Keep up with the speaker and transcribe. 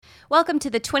Welcome to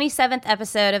the 27th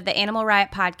episode of the Animal Riot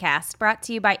Podcast, brought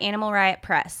to you by Animal Riot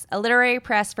Press, a literary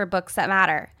press for books that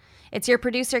matter. It's your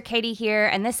producer, Katie, here,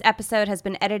 and this episode has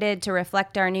been edited to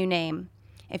reflect our new name.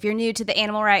 If you're new to the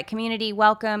Animal Riot community,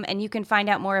 welcome, and you can find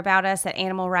out more about us at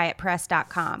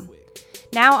animalriotpress.com.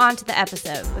 Now on to the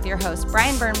episode with your host,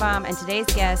 Brian Birnbaum, and today's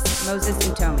guest, Moses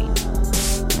Utomi.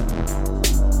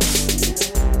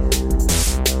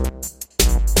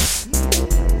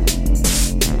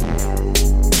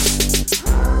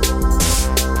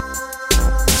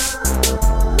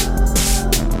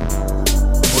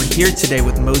 Here today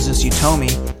with Moses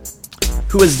Utomi,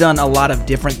 who has done a lot of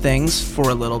different things for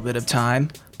a little bit of time,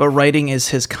 but writing is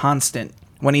his constant.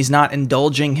 When he's not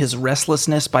indulging his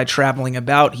restlessness by traveling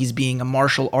about, he's being a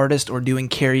martial artist or doing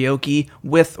karaoke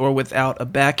with or without a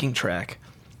backing track,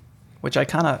 which I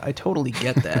totally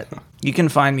get that. You can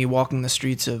find me walking the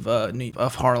streets of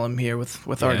Harlem here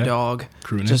with our dog,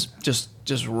 crooning.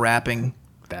 just rapping.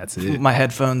 That's it. My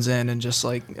headphones in and just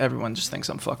like everyone just thinks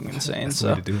I'm fucking insane. That's so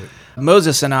the way to do it.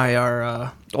 Moses and I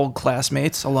are old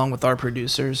classmates, along with our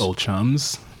producers. Old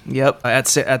chums. Yep,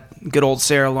 at good old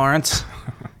Sarah Lawrence.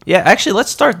 Yeah, actually,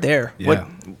 let's start there. Yeah.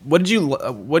 What did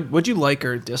you like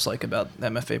or dislike about the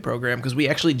MFA program? Because we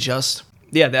actually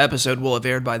the episode will have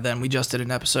aired by then. We just did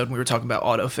an episode and we were talking about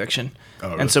autofiction. Oh,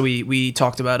 really? And so we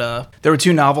talked about there were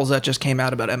two novels that just came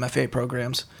out about MFA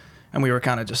programs, and we were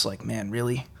kind of just like, man,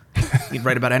 really? You'd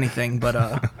write about anything, but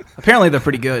apparently they're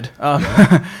pretty good.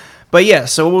 But yeah,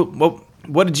 so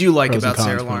what did you like about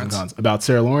Sarah Lawrence? About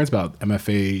Sarah Lawrence, about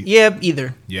MFA? Yeah,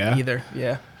 either. Yeah? Either,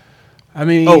 yeah. I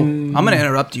mean... Oh, I'm going to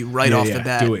interrupt you off the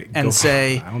bat do it. and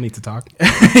say... I don't need to talk.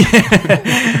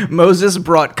 Moses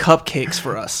brought cupcakes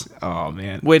for us. Oh,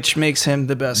 man. Which makes him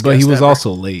the best But guest he was ever.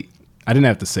 also late. I didn't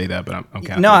have to say that, but I'm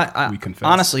kind of... No, we confess.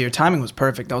 honestly, your timing was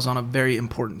perfect. I was on a very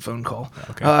important phone call.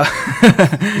 Okay.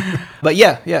 But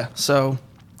yeah. So,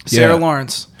 Sarah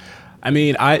Lawrence. I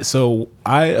mean, I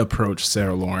approached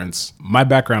Sarah Lawrence. My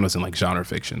background was in like genre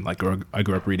fiction. Like I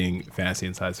grew up reading fantasy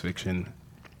and science fiction,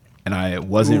 and I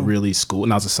wasn't really schooled.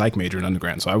 And I was a psych major in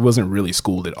undergrad, so I wasn't really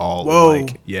schooled at all. Whoa. In,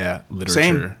 like, literature.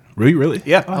 Same. Really?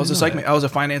 Yeah, I was a psych. I was a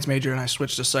finance major, and I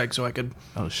switched to psych so I could.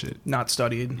 Oh shit. Not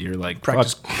study. You're like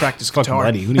practice fuck guitar.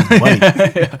 money. Who needs money?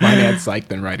 Finance, psych,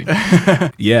 then writing.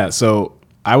 Yeah. So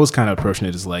I was kind of approaching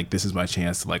it as like, this is my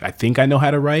chance to like, I think I know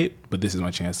how to write, but this is my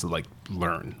chance to like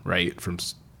learn, right, from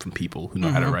people who know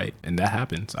how to write, and that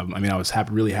happens. I mean, I was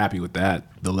really happy with that.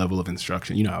 The level of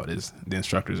instruction, you know how it is. The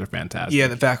instructors are fantastic. Yeah,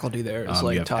 the faculty there is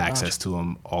like you have top access notch. to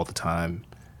them all the time.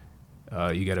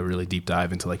 You got to really deep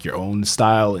dive into like your own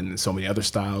style and so many other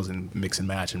styles and mix and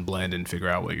match and blend and figure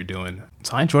out what you're doing.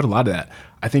 So I enjoyed a lot of that.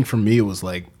 I think for me it was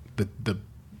like the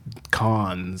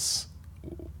cons,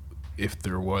 if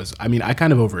there was. I mean, I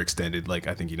kind of overextended. Like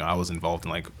I think I was involved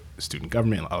in like student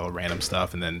government, all the random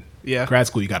stuff, and then grad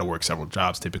school you got to work several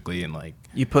jobs typically, and like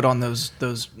you put on those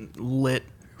lit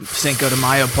Cinco de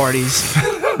Mayo parties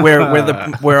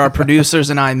where our producers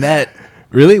and I met.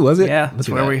 Really, was it? Yeah, it's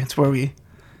where we.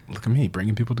 Look at me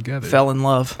bringing people together. Fell in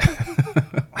love.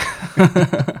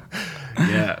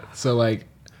 Yeah.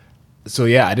 So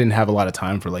yeah, I didn't have a lot of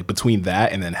time for like between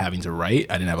that and then having to write.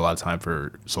 I didn't have a lot of time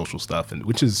for social stuff, and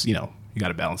which is you got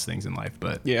to balance things in life.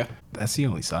 But yeah, that's the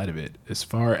only side of it.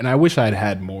 And I wish I'd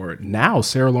had more. Now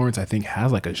Sarah Lawrence, I think,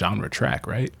 has like a genre track,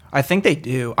 right? I think they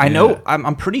do. I know.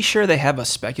 I'm pretty sure they have a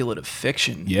speculative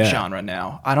fiction genre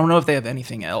now. I don't know if they have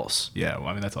anything else. Yeah, well,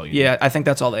 I mean that's all you. Yeah, I think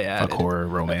that's all they added. Like horror,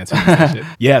 romance, and shit.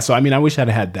 Yeah, so I mean, I wish I'd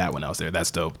had that when I was there.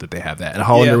 That's dope that they have that. And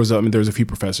Holland, there was a few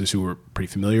professors who were pretty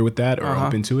familiar with that or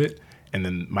open to it. And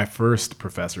then my first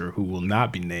professor, who will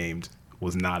not be named,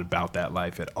 was not about that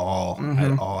life at all.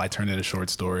 At all. I turned in a short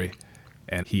story,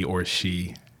 and he or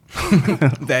she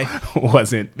they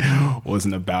wasn't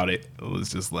about it. It was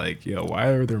just like, why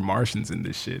are there Martians in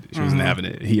this shit? She wasn't having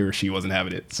it. He or she wasn't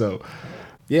having it. So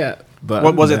yeah. But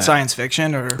what was it? Science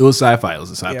fiction or? It was sci-fi. It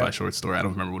was a sci-fi short story. I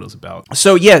don't remember what it was about.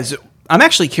 So I'm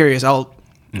actually curious.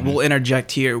 We'll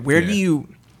interject here. Where do you?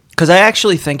 Because I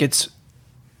actually think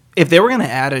if they were going to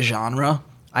add a genre,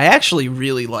 I actually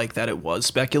really like that it was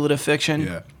speculative fiction.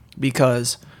 Yeah.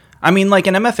 Because, I mean, like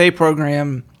an MFA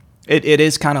program, it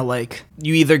is kind of like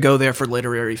you either go there for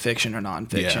literary fiction or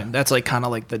nonfiction. Yeah. That's like kind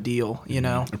of like the deal, you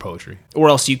know? Or poetry. Or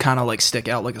else you kind of like stick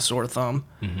out like a sore thumb.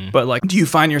 But like, do you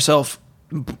find yourself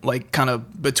like kind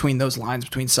of between those lines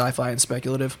between sci-fi and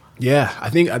speculative? Yeah. I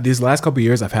think these last couple of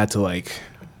years I've had to like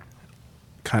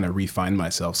kind of refine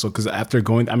myself. So because after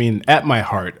going, I mean, at my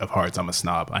heart of hearts, I'm a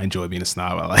snob. I enjoy being a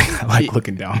snob. I like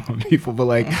looking down on people, but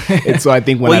like, and so I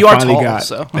think when Well, I you are finally tall, got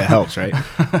so. that helps, right?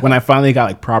 When I finally got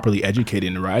like properly educated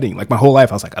in writing, like my whole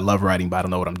life I was like, I love writing, but I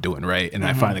don't know what I'm doing, right? And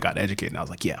I finally got educated, and I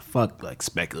was like, yeah, fuck, like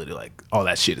speculative, like all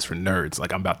that shit is for nerds.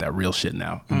 Like I'm about that real shit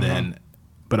now. And then,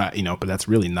 but that's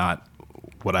really not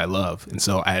what I love. And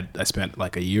so I spent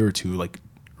like a year or two like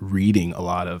reading a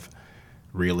lot of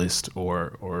realist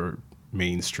or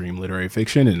mainstream literary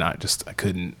fiction, and I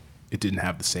couldn't, it didn't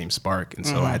have the same spark. And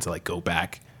so I had to like go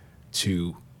back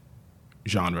to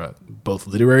genre, both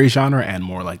literary genre and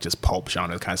more like just pulp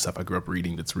genre, the kind of stuff I grew up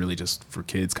reading that's really just for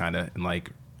kids kind of, and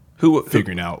like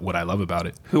figuring out what I love about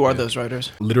it. Who are those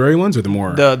writers? Literary ones or the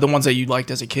more The ones that you liked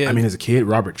as a kid? I mean, as a kid,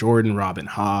 Robert Jordan, Robin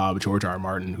Hobb, George R. R.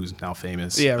 Martin, who's now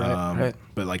famous. Yeah, right.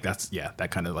 But like that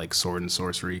kind of like sword and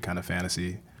sorcery kind of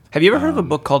fantasy. Have you ever heard of a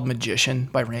book called Magician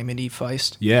by Raymond E.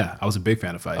 Feist? Yeah, I was a big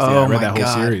fan of Feist. Oh, Yeah, I read my that whole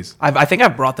God. series. I think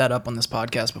I've brought that up on this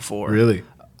podcast before. Really?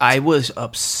 I was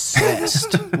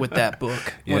obsessed with that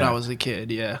book when Yeah. I was a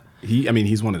kid. Yeah,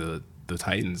 He's one of the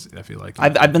titans. I feel like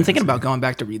I've been thinking about going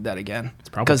back to read that again. It's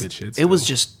probably good shit It was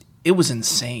still. it was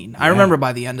insane. I remember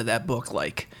by the end of that book,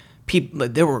 like people,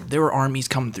 like, there were armies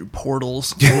coming through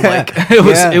portals. And, like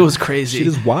it was crazy. Shit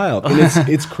is wild. And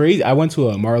it's crazy. I went to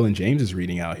a Marlon James's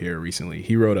reading out here recently.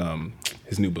 He wrote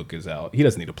his new book is out. He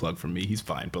doesn't need a plug from me. He's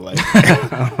fine. But like,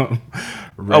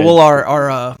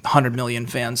 our 100 million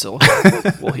fans will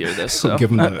hear this. So.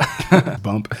 give him the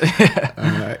bump.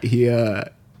 He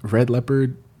Red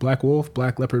Leopard, Black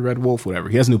Leopard, Red Wolf, whatever.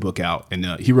 He has a new book out, and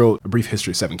he wrote A Brief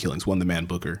History of Seven Killings, won the Man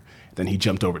Booker. Then he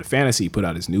jumped over to fantasy, put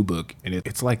out his new book, and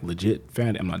it's like legit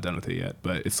fan. I'm not done with it yet,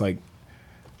 but it's like,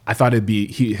 I thought it'd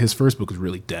be, his first book was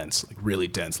really dense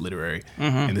literary,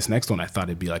 and this next one I thought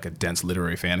it'd be like a dense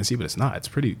literary fantasy, but it's not. It's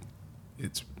pretty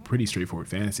straightforward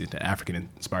fantasy. It's an African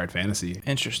inspired fantasy.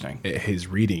 Interesting. His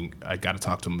reading, I got to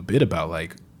talk to him a bit about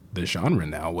like the genre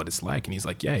now, what it's like, and he's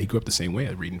like, yeah, he grew up the same way,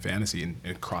 reading fantasy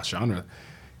and cross genre.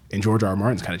 And George R. R.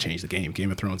 Martin's kind of changed the game.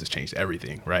 Game of Thrones has changed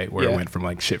everything, right? Where it went from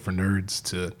like shit for nerds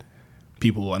to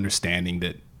people understanding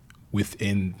that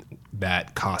within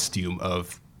that costume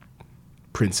of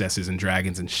princesses and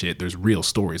dragons and shit, there's real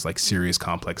stories, like serious,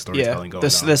 complex storytelling going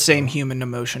on. The same human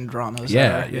emotion dramas.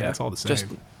 Yeah, it's all the same. Just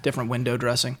different window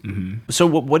dressing. Mm-hmm. So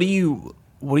what do you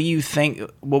think?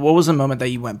 What was the moment that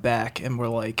you went back and were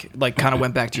like kind of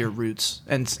went back to your roots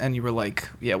and you were like,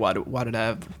 yeah, why did I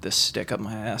have this stick up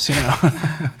my ass? You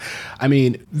know. I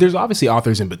mean, there's obviously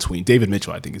authors in between. David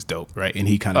Mitchell, I think, is dope, right? And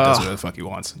he kind of does whatever the fuck he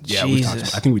wants. Yeah,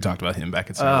 I think we talked about him back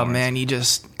at Sarah Oh Lawrence. man, he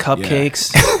just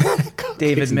cupcakes.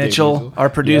 David and Mitchell, Mitchell. our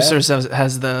producer,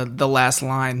 has the last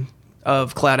line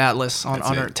of Cloud Atlas on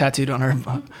her tattooed on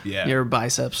her your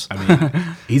biceps. I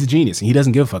mean, he's a genius, and he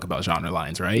doesn't give a fuck about genre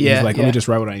lines, right? Yeah, he's like, let yeah. me just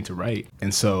write what I need to write.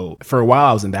 And so for a while,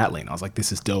 I was in that lane. I was like,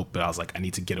 this is dope, but I was like, I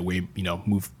need to get away,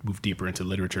 move deeper into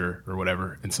literature or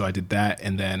whatever. And so I did that,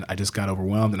 and then I just got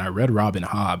overwhelmed, and I read Robin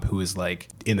Hobb, who is like,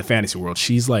 in the fantasy world,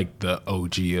 she's like the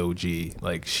OG.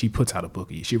 Like, she puts out a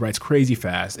bookie. She writes crazy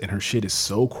fast, and her shit is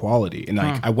so quality. And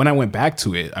like, when I went back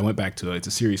to it, it's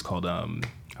a series called, I'm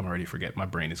already forget. My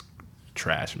brain is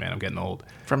trash, man. I'm getting old.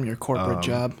 From your corporate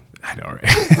job. I know,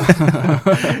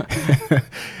 right?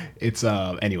 It's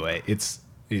anyway,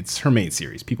 it's her main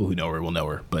series. People who know her will know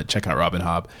her, but check out Robin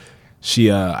Hobb.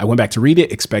 I went back to read it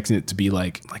expecting it to be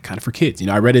like kind of for kids.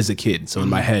 I read it as a kid, so in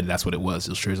my head that's what it was.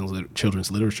 It was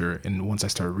children's literature. And once I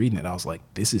started reading it, I was like,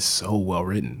 this is so well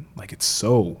written. Like, it's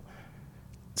so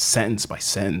sentence by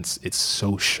sentence, it's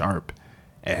so sharp,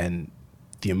 and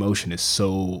the emotion is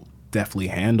so deftly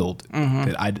handled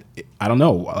that I don't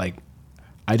know, like,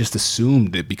 I just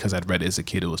assumed that because I'd read it as a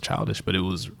kid it was childish, but it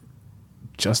was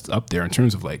just up there in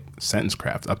terms of like sentence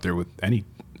craft, up there with any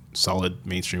solid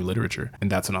mainstream literature.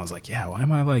 And that's when I was like, yeah, why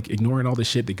am I like ignoring all the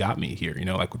shit that got me here?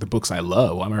 Like with the books I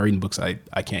love, why am I reading books I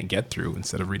can't get through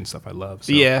instead of reading stuff I love?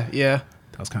 So Yeah.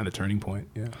 that was kind of the turning point.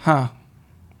 Huh.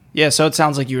 Yeah, so it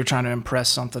sounds like you were trying to impress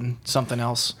something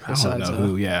else besides. I don't know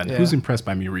who. Who's impressed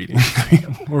by me reading?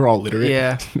 We're all literate.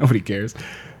 Yeah. Nobody cares.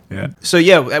 Yeah. So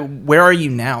yeah, where are you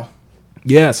now?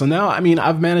 Yeah. So now, I mean,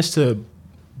 I've managed to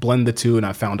blend the two, and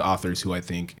I've found authors who I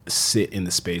think sit in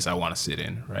the space I want to sit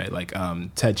in. Right. Like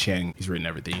Ted Chiang. He's written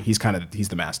everything. He's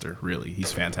the master. Really.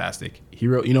 He's fantastic. He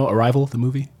wrote, Arrival, the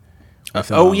movie. With,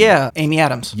 Amy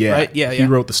Adams. Yeah, right? Yeah. He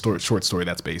wrote the short story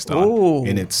that's based on. Oh,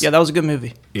 and it's that was a good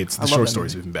movie. It's I the love short that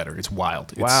story's movie. even better. It's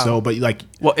wild. Wow. It's so, but like,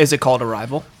 Well, is it called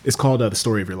Arrival? it's called The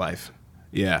Story of Your Life.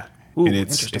 Yeah, Ooh, and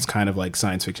it's interesting. kind of like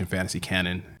science fiction fantasy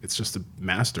canon. It's just a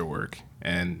masterwork.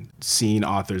 And seeing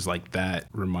authors like that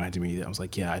reminded me that I was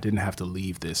like, yeah, I didn't have to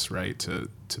leave this, right, to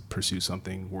pursue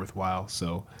something worthwhile.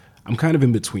 So I'm kind of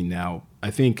in between now.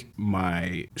 I think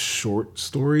my short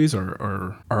stories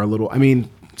are a little, I mean,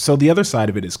 so the other side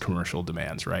of it is commercial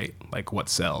demands, right? Like what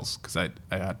sells, because I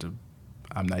had to,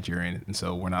 I'm Nigerian, and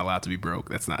so we're not allowed to be broke.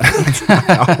 That's not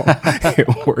how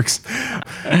it works.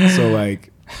 So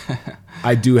like,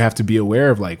 I do have to be aware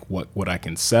of like what I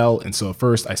can sell. And so at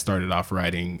first I started off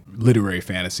writing literary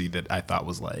fantasy that I thought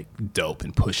was like dope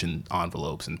and pushing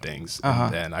envelopes and things.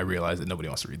 And then I realized that nobody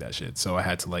wants to read that shit. So I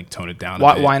had to like tone it down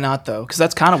a bit. Why not though? Because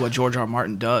that's kind of what George R. R.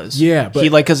 Martin does. Yeah, but he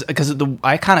like because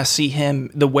I kind of see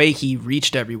him, the way he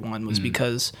reached everyone was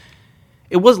because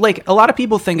it was like a lot of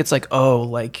people think it's like, oh,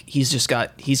 like he's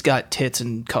got tits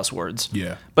and cuss words.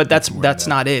 Yeah, but that's more than that.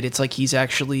 not it. It's like he's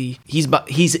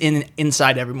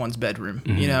inside everyone's bedroom,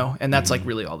 you know, and that's like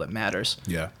really all that matters.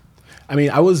 Yeah. I mean,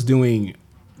 I was doing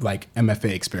like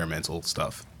MFA experimental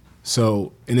stuff.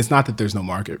 So, and it's not that there's no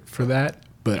market for that,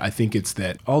 but I think it's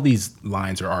that all these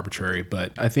lines are arbitrary.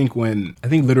 But I think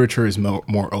literature is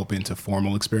more open to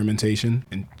formal experimentation,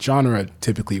 and genre,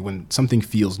 typically when something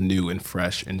feels new and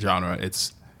fresh in genre,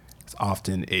 it's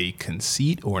often a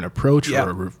conceit or an approach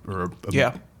or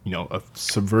a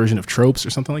subversion of tropes or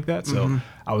something like that. So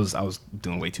I was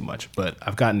doing way too much, but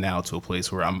I've gotten now to a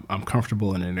place where I'm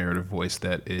comfortable in a narrative voice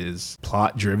that is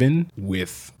plot driven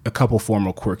with a couple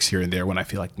formal quirks here and there when I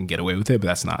feel like I can get away with it, but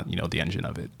that's not, the engine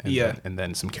of it. And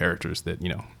then some characters that,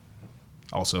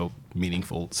 also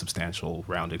meaningful, substantial,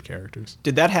 rounded characters.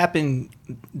 Did that happen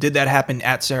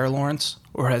at Sarah Lawrence,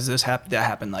 or has that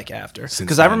happened like after?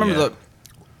 Because I remember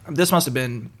this must have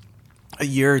been a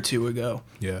year or two ago.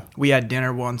 Yeah. We had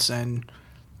dinner once, and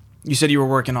you said you were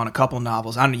working on a couple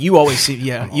novels. I don't know. You always seem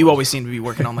to be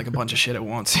working on like a bunch of shit at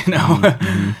once, Kind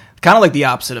of like the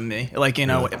opposite of me. Like,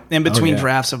 in between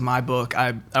drafts of my book,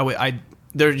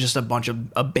 there's just a bunch of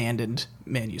abandoned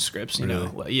manuscripts, you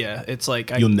know. Yeah, it's like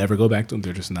you'll never go back to them.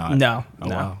 They're just not. No.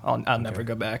 Wow. I'll never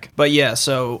go back. But yeah,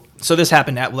 so this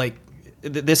happened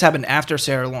this happened after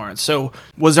Sarah Lawrence. So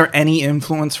was there any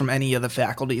influence from any of the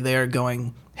faculty there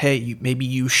going, hey, maybe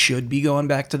you should be going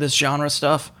back to this genre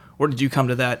stuff? Or did you come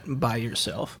to that by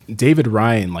yourself? David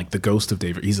Ryan, like the ghost of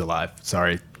David, he's alive.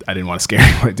 Sorry, I didn't want to scare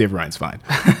anyone. David Ryan's fine.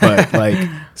 But like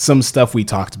some stuff we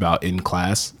talked about in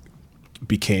class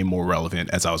became more relevant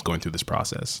as I was going through this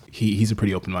process. He's a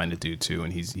pretty open-minded dude too,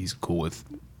 and he's cool with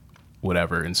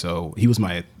whatever. And so he was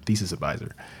my thesis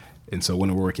advisor. And so when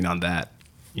we were working on that,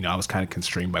 I was kind of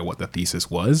constrained by what the thesis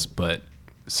was, but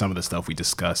some of the stuff we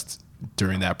discussed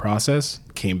during that process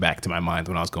came back to my mind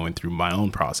when I was going through my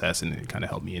own process, and it kind of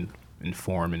helped me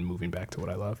inform and moving back to what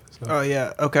I love. So. Oh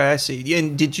yeah, okay, I see.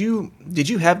 And did you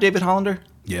have David Hollander?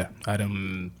 Yeah, I had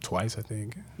him twice, I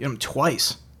think. You had him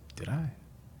twice? Did I?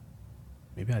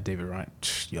 Maybe I had David Ryan.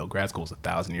 Grad school was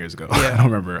 1,000 years ago. Yeah. I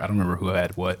don't remember who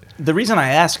had what. The reason I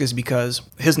ask is because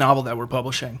his novel that we're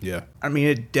publishing. Yeah. I mean,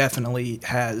 it definitely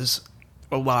has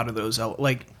a lot of those,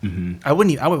 like, I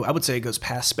would say it goes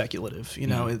past speculative,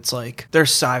 it's like there's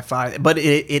sci-fi, but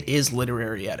it is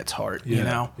literary at its heart,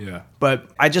 Yeah. But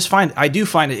I do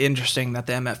find it interesting that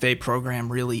the MFA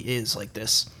program really is like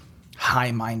this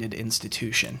high-minded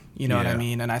institution, you know what I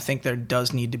mean? And I think there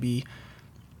does need to be,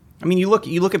 I mean, you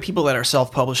look at people that are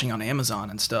self-publishing on Amazon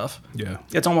and stuff. Yeah.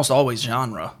 It's almost always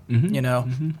genre,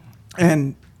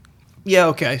 And yeah,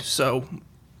 okay, so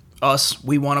us,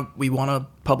 we want to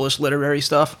publish literary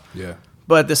stuff. Yeah.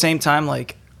 But at the same time,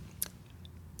 like,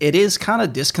 it is kind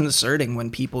of disconcerting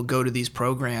when people go to these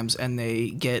programs and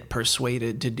they get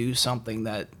persuaded to do something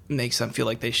that makes them feel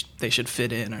like they should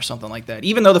fit in or something like that.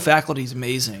 Even though the faculty is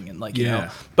amazing and like,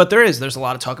 but there's a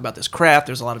lot of talk about this craft.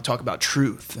 There's a lot of talk about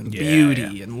truth and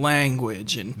beauty and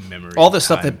language and memory, all this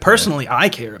stuff time, that personally I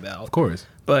care about. Of course.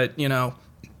 But,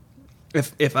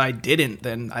 if I didn't,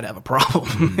 then I'd have a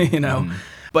problem,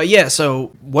 But yeah, so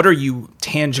what are you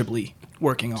tangibly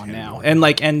working on now? And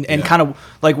like, and kind of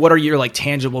like, what are your like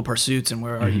tangible pursuits and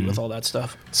where are you with all that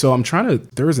stuff? So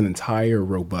there is an entire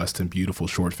robust and beautiful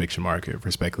short fiction market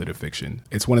for speculative fiction.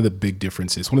 It's one of the biggest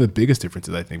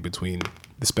differences, I think, between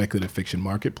the speculative fiction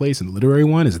marketplace and the literary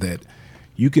one is that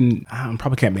you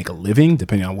probably can't make a living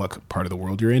depending on what part of the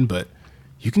world you're in, but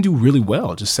you can do really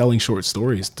well just selling short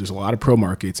stories. There's a lot of pro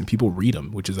markets and people read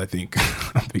them, which is, I think,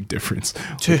 a big difference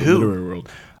to with who? The literary world.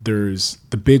 There's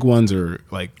the big ones are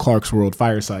like Clarkesworld,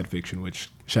 Fireside Fiction, which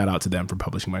shout out to them for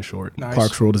publishing my short. Nice.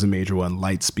 Clarkesworld is a major one.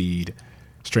 Lightspeed,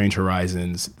 Strange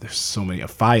Horizons. There's so many.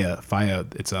 Faya.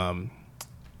 It's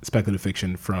speculative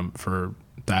fiction for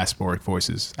diasporic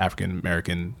voices, African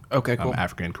American, Okay, cool.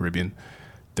 African and Caribbean.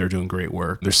 they're doing great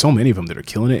work. There's so many of them that are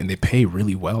killing it, and they pay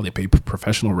really well. They pay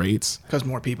professional rates Because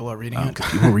more people are reading it.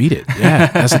 because people read it.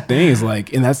 Yeah, that's the thing is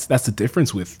like, and that's the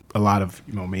difference with a lot of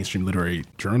mainstream literary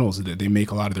journals, that they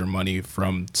make a lot of their money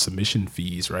from submission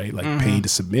fees, right? Like paying to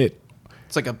submit.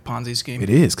 It's like a Ponzi scheme. It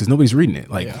is because nobody's reading it.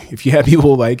 Like Yeah. if you had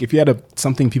people like if you had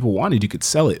something people wanted, you could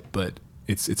sell it, but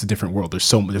it's a different world.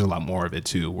 There's a lot more of it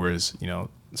too. Whereas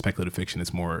speculative fiction,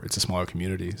 it's a smaller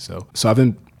community. So I've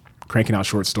been cranking out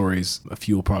short stories. A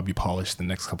few will probably be polished in the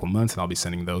next couple of months, and I'll be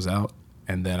sending those out.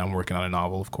 And then I'm working on a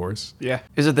novel, of course. Yeah.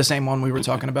 Is it the same one we were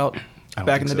talking about I don't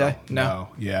back in think the so. day? No.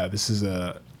 Yeah, this is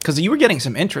a. Because you were getting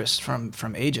some interest from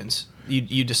agents.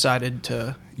 You decided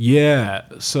to. Yeah.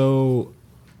 So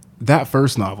that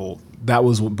first novel, that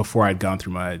was before I'd gone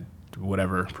through my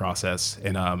whatever process,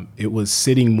 and it was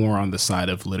sitting more on the side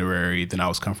of literary than I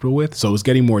was comfortable with. So it was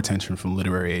getting more attention from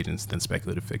literary agents than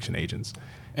speculative fiction agents.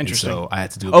 Interesting. And so I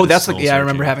had to do. Oh, that's like, yeah, I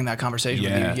remember having that conversation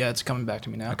with Yeah. you. Yeah, it's coming back to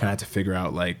me now. I kind of had to figure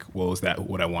out like, well, is that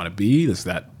what I want to be? Is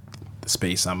that the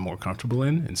space I'm more comfortable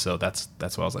in? And so that's why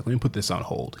I was like, let me put this on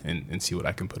hold and see what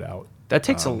I can put out. That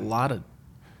takes a lot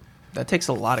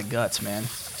of guts, man.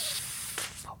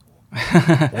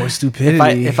 Or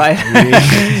stupidity. If I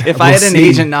if I had an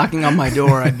agent knocking on my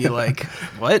door, I'd be like,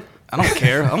 "What? I don't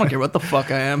care. I don't care what the fuck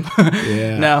I am."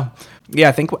 Yeah. No. Yeah,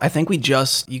 I think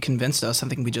you convinced us. I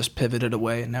think we just pivoted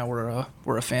away, and now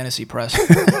we're a fantasy press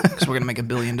because we're gonna make $1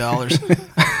 billion.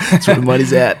 That's where the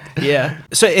money's at. Yeah.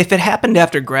 So if it happened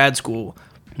after grad school,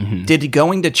 did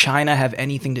going to China have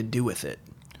anything to do with it?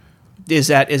 Is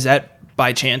that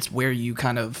by chance where you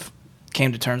kind of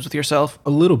came to terms with yourself? A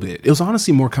little bit. It was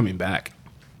honestly more coming back.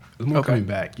 It was more Okay. coming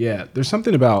back. Yeah. There's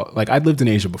something about, like, I'd lived in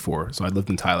Asia before. So I lived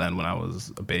in Thailand when I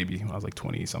was a baby, when I was like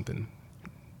 20 something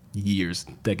years,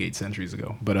 decades, centuries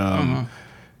ago. But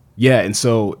yeah. And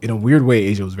so in a weird way,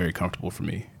 Asia was very comfortable for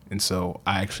me. And so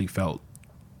I actually felt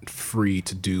free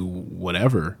to do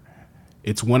whatever.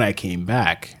 It's when I came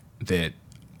back that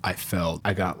I felt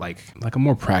I got like a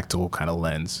more practical kind of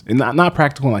lens, and not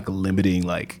practical in like a limiting,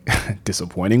 like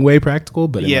disappointing way practical,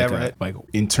 but in Yeah, like right. like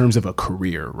in terms of a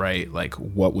career, right? Like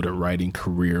what would a writing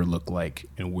career look like,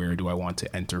 and where do I want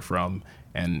to enter from,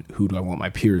 and who do I want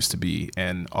my peers to be,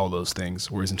 and all those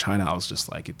things. Whereas in China, I was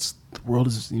just like, the world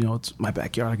is, it's my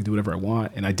backyard. I can do whatever I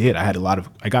want, and I did. I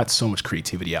got so much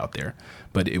creativity out there,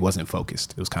 but it wasn't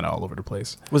focused. It was kind of all over the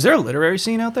place. Was there a literary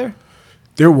scene out there?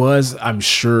 There was, I'm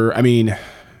sure. I mean.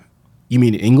 You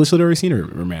mean English literary scene or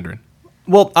Mandarin?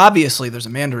 Well, obviously there's a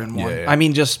Mandarin one. Yeah. I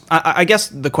mean, just I guess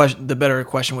the better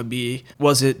question would be,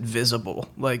 was it visible?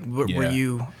 Like, were Yeah.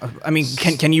 you? I mean,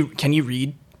 can you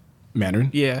read? Mandarin?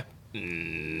 Yeah.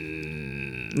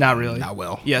 Not really. Not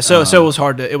well. Yeah. So it was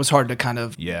hard to kind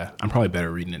of. Yeah, I'm probably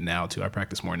better reading it now too. I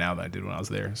practice more now than I did when I was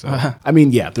there. So I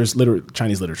mean, yeah, there's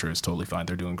Chinese literature is totally fine.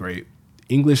 They're doing great.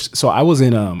 English. So I was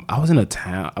in a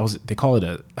town. They call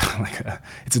it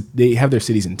they have their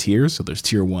cities in tiers. So there's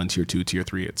tier 1, tier 2, tier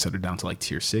 3, etc. down to like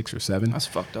tier 6 or 7. That's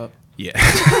fucked up. Yeah.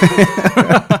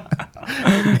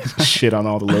 Shit on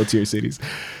all the low tier cities.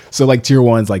 So like tier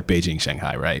 1's like Beijing,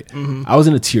 Shanghai, right? Mm-hmm. I was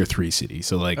in a tier 3 city.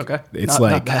 So like it's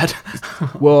not bad.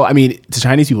 well, I mean, to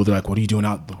Chinese people, they're like, what are you doing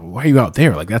out? Why are you out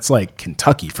there? Like that's like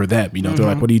Kentucky for them. They're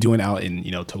like, what are you doing out in,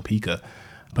 Topeka?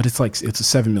 But it's a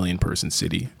 7 million person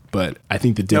city. But I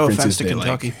think the difference offense is to that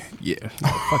Kentucky. like, yeah,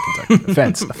 fuck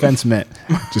Kentucky. Offense meant.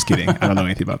 Just kidding. I don't know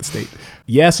anything about the state.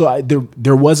 Yeah, so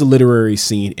there was a literary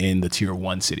scene in the tier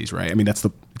 1 cities, right? I mean, it's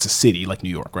a city like New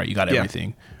York, right? You got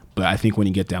everything. But I think when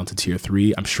you get down to tier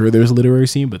 3, I'm sure there's a literary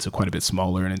scene, but it's quite a bit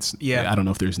smaller, and I don't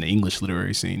know if there's an English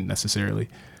literary scene necessarily.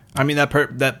 I mean,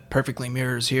 that perfectly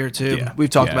mirrors here too. Yeah. We've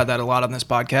talked Yeah. about that a lot on this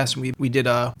podcast. We did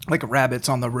like a rabbits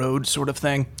on the road sort of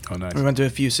thing. Oh, nice. We went to a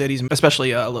few cities,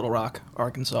 especially Little Rock,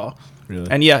 Arkansas. Really?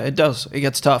 And yeah, it does. It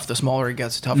gets tough. The smaller it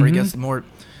gets, the tougher it gets. The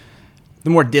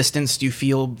more distanced you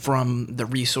feel from the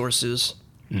resources,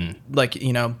 like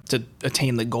to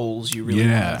attain the goals you really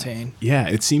want to attain. Yeah,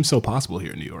 it seems so possible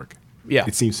here in New York. Yeah.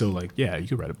 It seems so like, yeah, you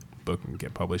could write a book and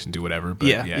get published and do whatever. But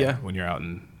Yeah. when you're out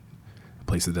in a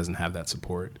place that doesn't have that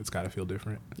support, it's got to feel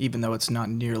different. Even though it's not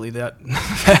nearly that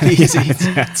easy.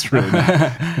 That's really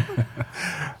not.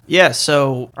 Yeah,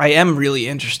 so I am really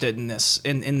interested in this,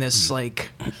 in this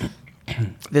like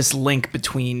this link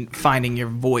between finding your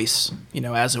voice,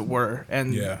 as it were,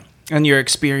 and your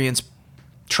experience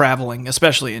traveling,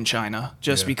 especially in China,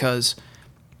 just because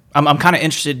I'm kind of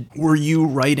interested. Were you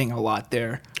writing a lot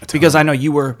there? Because I know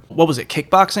you were. What was it?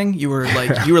 Kickboxing? You were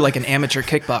like an amateur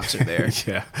kickboxer there.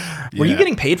 Yeah. Were you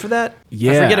getting paid for that?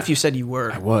 Yeah. I forget if you said you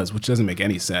were. I was, which doesn't make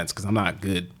any sense because I'm not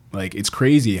good. Like it's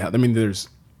crazy. I mean, there's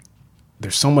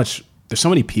so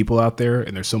many people out there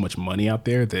and there's so much money out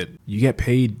there that you get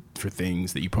paid for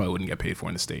things that you probably wouldn't get paid for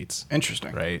in the States.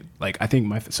 Interesting. Right? Like, I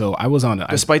think so I was on...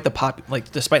 Despite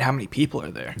despite how many people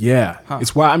are there. Yeah.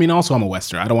 It's why, I mean, also I'm a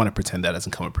Westerner. I don't want to pretend that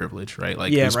doesn't come with privilege, right?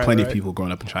 Like, there's plenty of people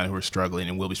growing up in China who are struggling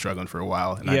and will be struggling for a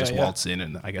while. And I just waltz in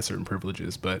and I get certain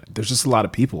privileges. But there's just a lot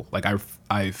of people. Like,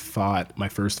 I fought my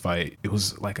first fight. It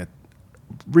was like a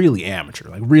really amateur,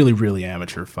 like really, really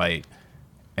amateur fight.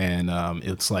 And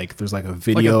it's like there's like a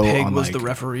video. Like a pig on was like, the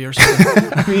referee or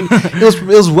something. I mean, it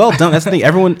was well done. That's the thing.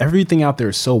 Everything out there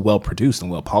is so well produced and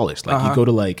well polished. Like you go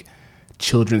to like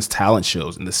children's talent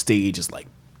shows, and the stage is like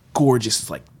gorgeous. It's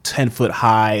like 10-foot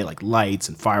high, like lights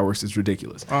and fireworks. It's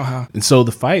ridiculous. And so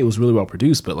the fight was really well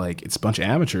produced, but like it's a bunch of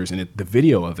amateurs, and the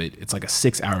video of it's like a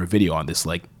 6-hour video on this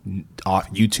like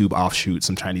YouTube offshoot,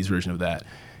 some Chinese version of that,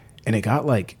 and it got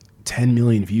like 10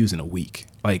 million views in a week.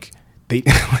 Like. They,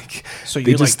 like, so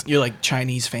you're like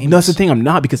Chinese famous. No, that's the thing. I'm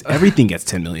not, because everything gets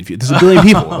 10 million views. There's a billion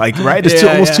people, like, right? There's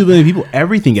almost 2 billion people.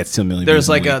 Everything gets 10 million. There's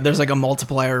like a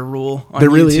multiplier rule. On there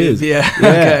really YouTube. is. Yeah.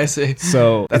 Okay, I see.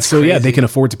 So crazy. Yeah, they can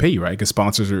afford to pay you, right? Because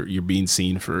sponsors you're being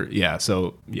seen for. Yeah.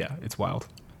 So yeah, it's wild.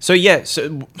 So yeah.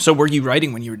 So were you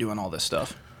writing when you were doing all this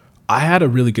stuff? I had a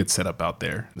really good setup out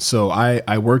there. So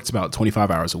I worked about 25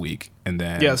 hours a week, and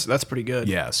then yes, that's pretty good.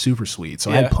 Yeah, super sweet.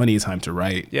 So I had plenty of time to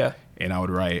write. Yeah. And I would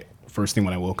write first thing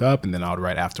when I woke up, and then I would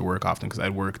write after work often, because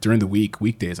I'd work during the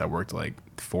weekdays. I worked like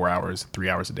 4 hours, 3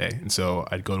 hours a day, and so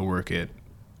I'd go to work at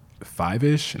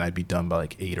 5-ish, and I'd be done by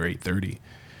like 8 or 8:30.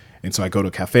 And so I go to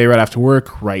a cafe right after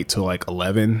work, write till like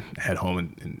 11, head home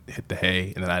and hit the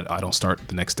hay, and then I don't start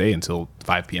the next day until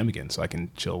 5 p.m. again, so I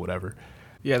can chill, whatever.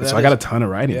 Yeah. So I got a ton of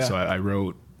writing. Yeah.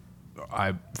 So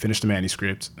I finished the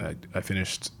manuscript. I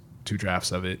finished 2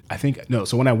 drafts of it.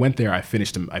 So when I went there, I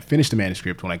finished the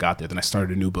manuscript when I got there. Then I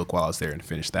started a new book while I was there and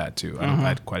finished that too. I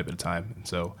had quite a bit of time. And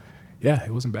so, yeah, it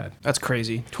wasn't bad. That's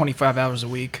crazy. 25 hours a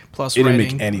week plus it writing.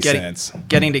 Didn't make any sense.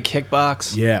 Getting to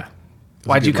kickbox. Yeah.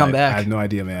 Why'd you come back? I have no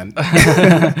idea, man.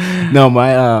 No,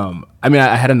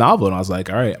 I had a novel, and I was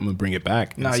like, all right, I'm gonna bring it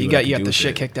back. No, you got the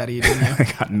shit kicked out of you, didn't you?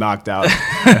 I got knocked out.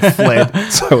 I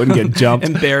fled so I wouldn't get jumped.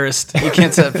 Embarrassed. You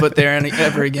can't set foot there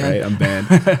ever again. Right, I'm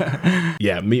banned.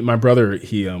 Yeah, my brother,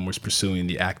 he was pursuing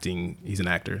the acting. He's an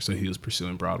actor, so he was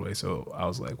pursuing Broadway. So I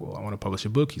was like, well, I want to publish a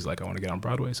book. He's like, I want to get on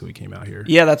Broadway. So he came out here.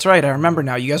 Yeah, that's right. I remember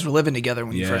now. You guys were living together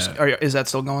when you first. Is that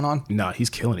still going on? No,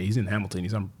 he's killing it. He's in Hamilton.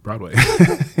 He's on Broadway.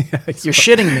 You're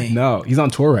shitting me. No, he's on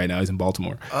tour right now. He's in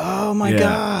Baltimore. Oh my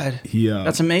God.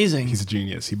 That's amazing. He's a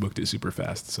genius. He booked it super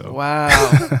fast. So wow.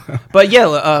 But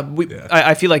yeah,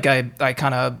 I feel like I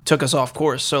kind of took us off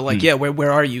course. So like,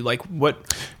 where are you? Like, what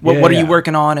are you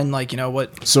working on? And like,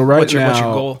 what? So what's your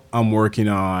goal? I'm working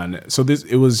on. So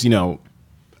it was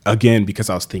again, because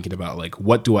I was thinking about like,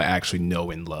 what do I actually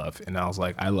know and love? And I was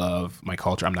like, I love my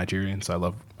culture. I'm Nigerian, so I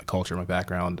love my culture, my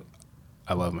background.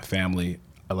 I love my family.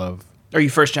 Are you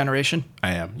first generation?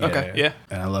 I am. Yeah.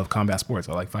 And I love combat sports.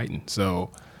 I like fighting.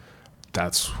 So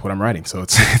that's what I'm writing. So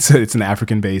it's an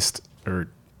African-based or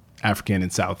African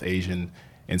and South Asian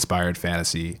inspired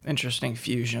fantasy. Interesting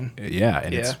fusion. Yeah,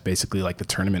 and it's basically like the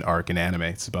tournament arc in anime.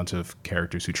 It's a bunch of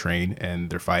characters who train and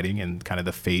they're fighting, and kind of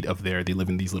the fate of they live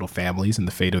in these little families, and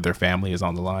the fate of their family is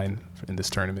on the line in this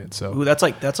tournament. So ooh, that's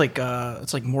like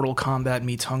Mortal Kombat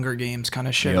meets Hunger Games kind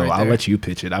of shit. I'll let you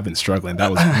pitch it. I've been struggling.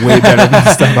 That was way better than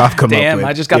the stuff I've come up with. Damn,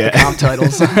 I just got the comp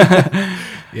titles.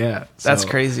 Yeah, that's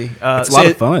crazy. It's a lot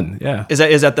of fun. Yeah, is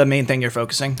that the main thing you're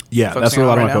focusing? Yeah, that's what a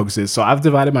lot of my focus is. So I've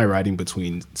divided my writing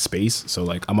between space. So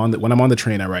like when I'm on the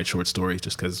train, I write short stories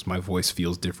just because my voice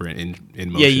feels different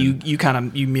in motion. Yeah,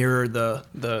 you mirror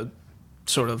the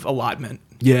sort of allotment.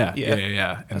 Yeah.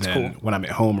 And that's then cool. when I'm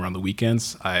at home or on the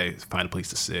weekends, I find a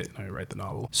place to sit and I write the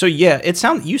novel. So yeah,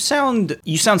 you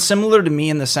sound similar to me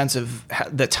in the sense of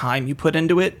the time you put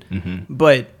into it,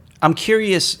 but I'm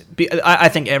curious. I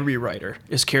think every writer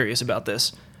is curious about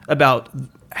this, about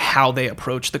how they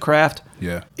approach the craft.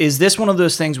 Yeah. Is this one of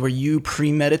those things where you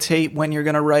premeditate when you're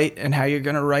going to write and how you're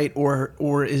going to write,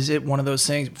 or is it one of those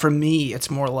things? For me,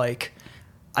 it's more like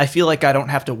I feel like I don't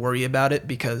have to worry about it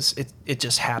because it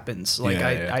just happens. Like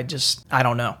I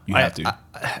don't know. You have to.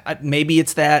 Maybe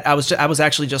it's that. I was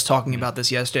actually just talking about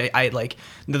this yesterday. I like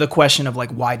the question of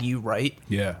like, why do you write?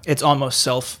 Yeah. It's almost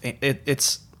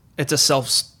it's a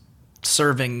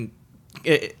self-serving.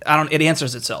 It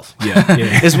answers itself.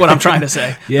 Yeah. Is what I'm trying to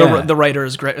say. Yeah. The writer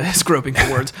is groping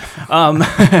for words.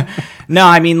 No,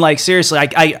 I mean, like, seriously,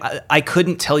 I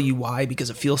couldn't tell you why, because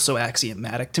it feels so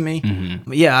axiomatic to me.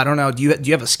 But yeah, I don't know. Do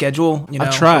you have a schedule? I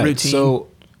tried. A routine? So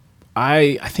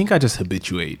I think I just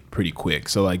habituate pretty quick.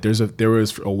 So like there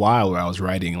was a while where I was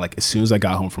writing, like as soon as I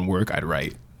got home from work, I'd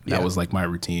write. That Yeah. was like my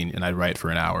routine, and I'd write for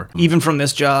an hour. Even from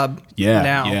this job Yeah,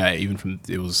 now. yeah. Even from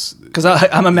it was. Because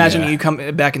I'm imagining Yeah. you come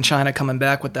back in China, coming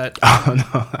back with that,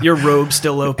 your robe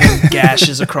still open,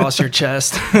 gashes across your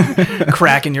chest,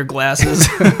 crack in your glasses.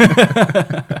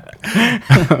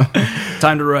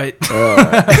 Time to write.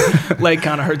 Leg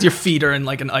kind of hurts. Your feet are in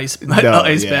like an ice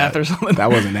bath or something. That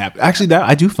wasn't happening. Actually, that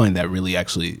I do find that really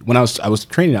actually when I was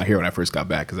training out here when I first got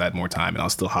back because I had more time and I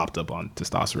was still hopped up on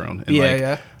testosterone. And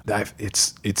Yeah.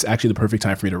 It's actually the perfect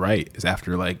time for me to write is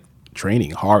after like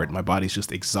training hard. My body's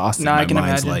just exhausted. No, My I can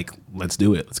mind's imagine. like, let's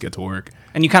do it. Let's get to work.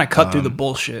 And you kind of cut through the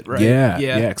bullshit, right?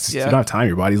 Yeah. 'Cause you don't have time.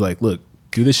 Your body's like, look,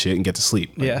 do this shit and get to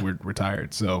sleep. Like, Yeah. we're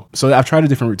tired. So I've tried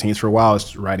different routines. For a while I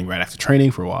was writing right after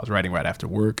training. For a while I was writing right after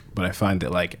work. But I find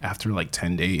that like after like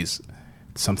 10 days,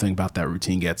 something about that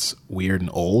routine gets weird and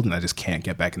old and I just can't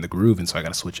get back in the groove. And so I got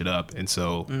to switch it up. And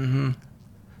so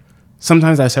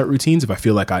sometimes I set routines if I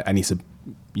feel like I need to,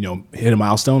 hit a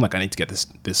milestone. Like I need to get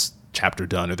this chapter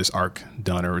done or this arc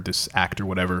done or this act or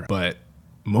whatever. But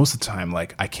most of the time,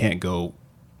 like I can't go,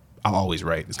 I'll always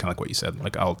write. It's kind of like what you said.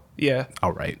 Like I'll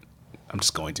write. I'm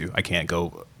just going to. I can't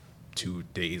go 2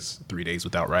 days, 3 days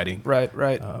without writing. Right.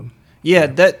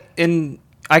 And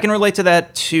I can relate to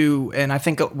that too. And I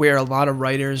think where a lot of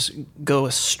writers go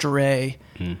astray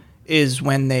is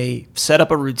when they set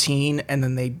up a routine and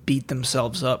then they beat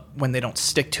themselves up when they don't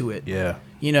stick to it. Yeah.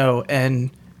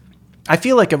 And I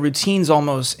feel like a routine's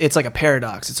it's like a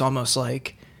paradox. It's almost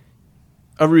like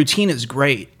a routine is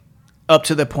great up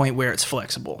to the point where it's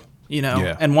flexible.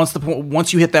 Yeah. And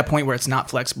once you hit that point where it's not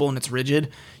flexible and it's rigid,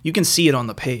 you can see it on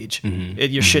the page.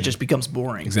 Your shit just becomes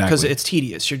boring because Exactly. it's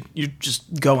tedious. You're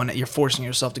just going at, you're forcing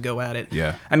yourself to go at it.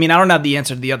 Yeah. I mean, I don't have the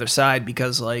answer to the other side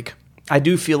because like I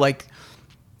do feel like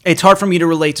it's hard for me to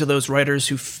relate to those writers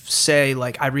who say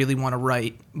like I really want to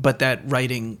write, but that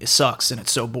writing sucks and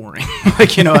it's so boring.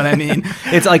 Like you know what I mean?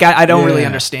 It's like I don't really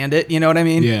understand it. You know what I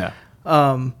mean? Yeah.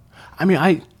 I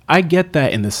mean, I get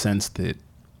that in the sense that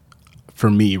for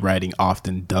me, writing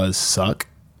often does suck,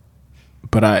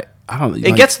 but I don't.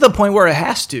 It gets to the point where it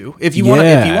has to. If you want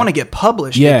to get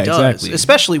published, it does. Exactly.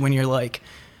 Especially when you're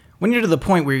to the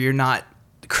point where you're not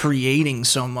creating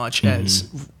so much as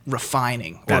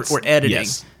refining or editing.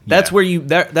 Yes. That's where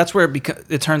that's where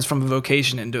it turns from a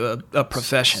vocation into a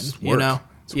profession. It's You work. know,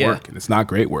 It's work, and it's not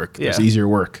great work. There's Yeah. easier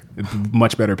work,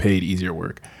 much better paid, easier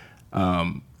work.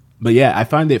 But yeah, I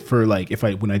find it for like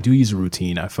when I do use a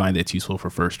routine, I find it's useful for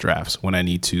first drafts when I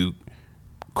need to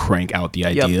crank out the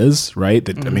ideas, right?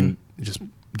 That I mean, just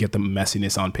get the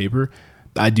messiness on paper.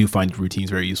 I do find routines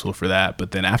very useful for that.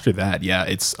 But then after that, yeah,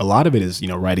 it's a lot of it is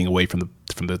writing away from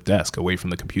the desk, away from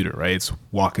the computer, right? It's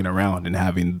walking around and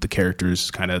having the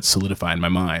characters kind of solidify in my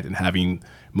mind and having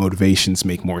motivations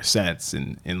make more sense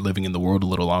and living in the world a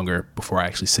little longer before I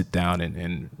actually sit down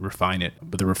and refine it.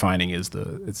 But the refining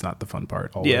it's not the fun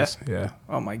part always. Yeah.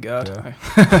 Oh my God,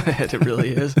 it really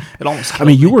is. It almost. I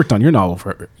mean, you worked on your novel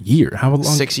for a year. How long?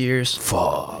 6 years.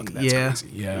 Fuck. That's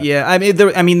crazy. Yeah.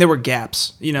 Yeah. I mean, there were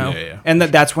gaps, Yeah. and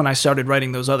that's when I started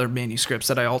writing those other manuscripts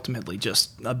that I ultimately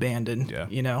just abandoned.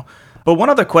 Yeah. But one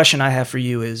other question I have for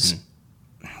you is,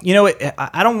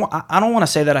 I don't want to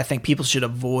say that I think people should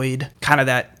avoid kind of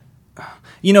that.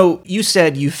 You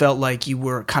said you felt like you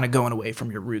were kind of going away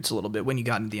from your roots a little bit when you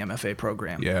got into the MFA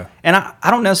program. Yeah. And I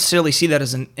don't necessarily see that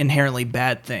as an inherently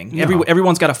bad thing. No.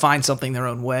 Everyone's got to find something their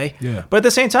own way. Yeah. But at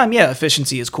the same time,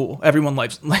 efficiency is cool. Everyone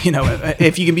likes,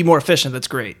 if you can be more efficient, that's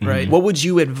great, right? What would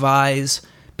you advise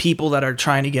people that are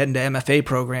trying to get into MFA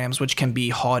programs, which can be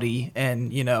haughty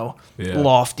and,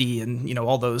 lofty and,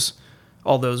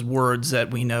 all those words that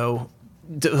we know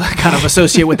kind of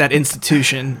associate with that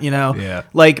institution, Yeah.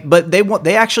 but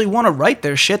they actually want to write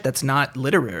their shit that's not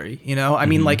literary, I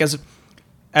mean, like as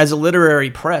a literary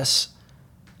press,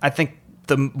 I think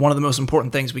one of the most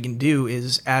important things we can do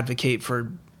is advocate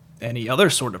for any other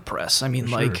sort of press. I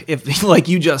mean, like if like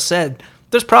you just said,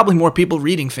 there's probably more people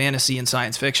reading fantasy and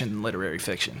science fiction than literary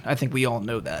fiction. I think we all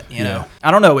know that, you know. I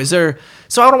don't know,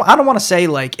 I don't want to say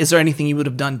like is there anything you would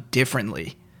have done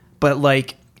differently? But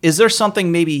like is there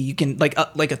something maybe you can like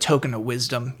a token of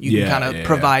wisdom you can kind of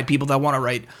provide people that want to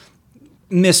write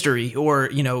mystery or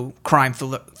crime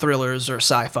thrillers or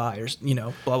sci-fi or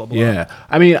blah blah blah. Yeah,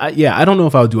 I mean, I don't know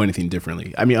if I would do anything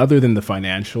differently. I mean, other than the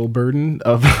financial burden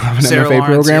of an Sarah MFA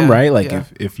Lawrence, program, right? Like, yeah.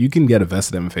 if you can get a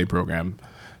vested MFA program,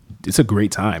 it's a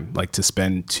great time. Like to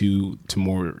spend 2 to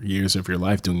more years of your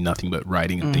life doing nothing but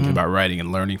writing and thinking about writing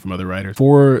and learning from other writers.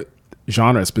 For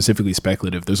genre, specifically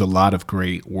speculative, there's a lot of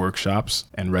great workshops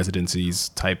and residencies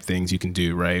type things you can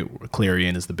do, right?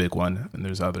 Clarion is the big one, and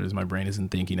there's others my brain isn't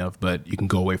thinking of, but you can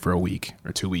go away for a week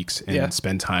or 2 weeks and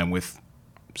spend time with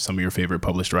some of your favorite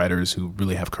published writers who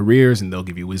really have careers, and they'll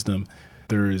give you wisdom.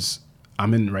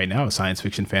 I'm in right now a science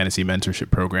fiction fantasy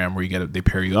mentorship program where they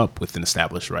pair you up with an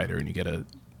established writer, and you get a.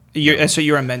 So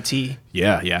you're a mentee.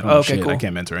 Yeah. I don't know okay, shit. cool. I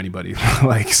can't mentor anybody.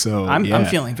 I'm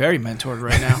feeling very mentored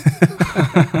right now.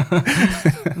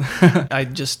 I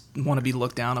just want to be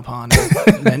looked down upon and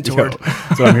mentored.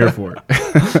 That's what I'm here for.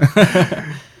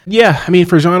 Yeah, I mean,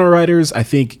 for genre writers, I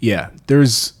think,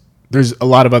 there's a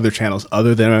lot of other channels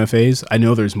other than MFAs. I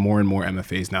know there's more and more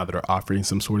MFAs now that are offering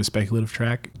some sort of speculative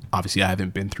track. Obviously, I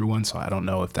haven't been through one, so I don't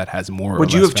know if that has more.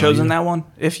 Would or you less have chosen value. that one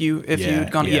if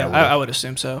you'd gone? Yeah, I would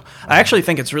assume so. I actually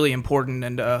think it's really important,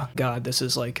 and God, this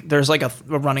is like there's like a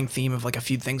running theme of like a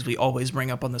few things we always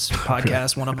bring up on this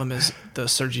podcast. One of them is the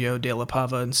Sergio de la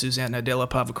Pava and Susanna de la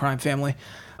Pava crime family.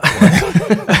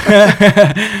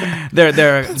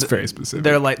 It's very specific.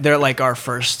 They're like our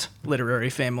first literary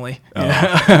family.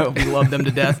 Oh. We love them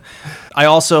to death. I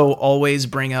also always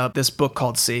bring up this book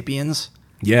called Sapiens.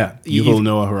 Yeah, Yuval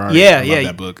Noah Harari. Yeah, I love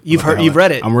that book. You've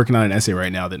read it. I'm working on an essay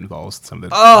right now that involves some of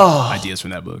the ideas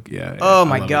from that book. Yeah. Oh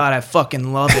my God, I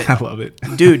fucking love it. I love it,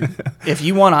 dude. If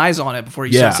you want eyes on it before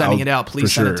you start sending it out,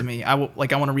 please send sure. it to me. I want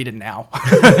to read it now.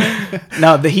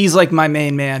 No, he's like my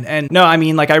main man, and no, I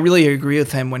mean, like I really agree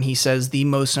with him when he says the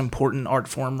most important art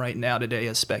form right now today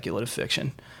is speculative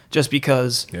fiction, just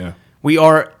because we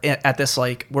are at this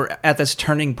we're at this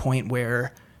turning point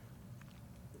where.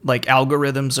 Like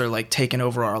algorithms are like taking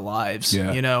over our lives,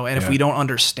 you know, and if we don't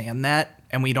understand that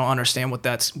and we don't understand what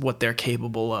they're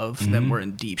capable of, then we're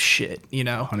in deep shit, you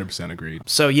know. 100% agreed.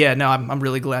 So I'm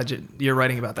really glad you're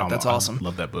writing about that. That's awesome. I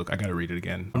love that book. I got to read it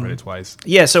again. I read it twice.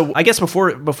 Yeah. So I guess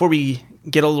before we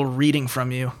get a little reading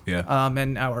from you,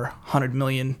 and our 100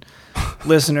 million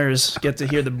listeners get to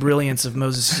hear the brilliance of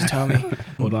Moses Satomi.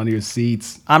 Hold on to your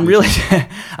seats. I'm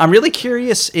really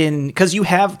curious because you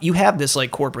have this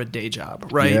like corporate day job,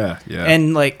 right? Yeah.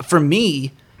 And like for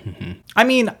me, I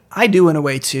mean, I do in a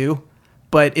way too,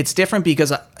 but it's different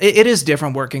because it is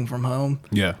different working from home.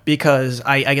 Yeah. Because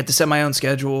I get to set my own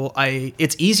schedule.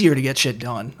 It's easier to get shit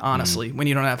done, honestly, when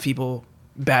you don't have people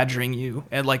badgering you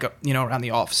and like around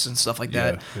the office and stuff like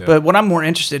that. Yeah. But what I'm more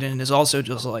interested in is also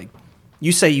just like.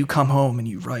 You say you come home and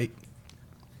you write.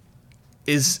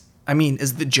 Is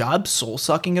the job soul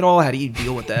sucking at all? How do you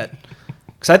deal with that?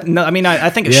 Because I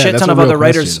think a shit ton of other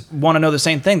writers want to know the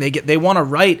same thing. They want to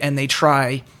write and they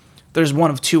try. There's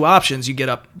one of two options. You get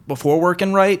up before work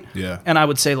and write. Yeah. And I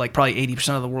would say like probably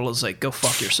 80% of the world is like, go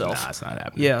fuck yourself. Nah, it's not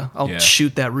happening. Yeah, I'll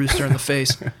shoot that rooster in the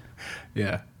face.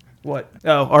 Yeah. What?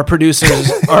 Oh, our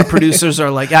producers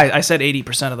are like, I said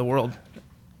 80% of the world.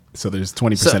 So there's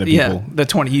 20% of people. Yeah, the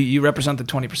 20. You represent the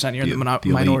 20%. You're the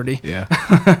minority. Yeah.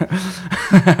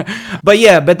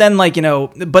 but then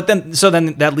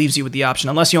that leaves you with the option,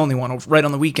 unless you only want to write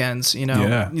on the weekends.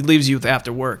 It leaves you with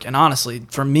after work. And honestly,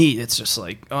 for me, it's just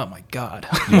like, oh my God,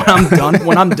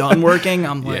 when I'm done working,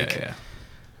 I'm like,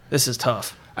 this is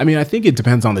tough. I mean, I think it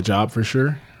depends on the job for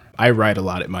sure. I write a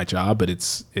lot at my job, but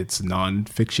it's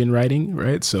nonfiction writing,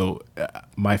 right? So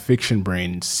my fiction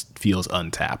brain feels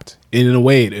untapped. And in a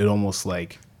way, it almost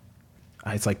like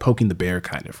it's like poking the bear,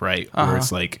 kind of, right? Where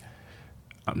it's like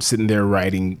I'm sitting there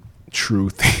writing true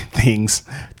things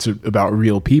about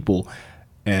real people,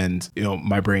 and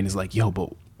my brain is like, yo,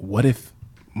 but what if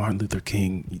Martin Luther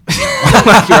King,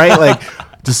 right? Like.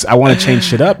 Just I want to change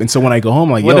shit up, and so when I go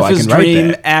home, like, what yo, if I his can write dream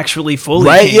that. actually fully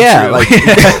Right? came Yeah, true? like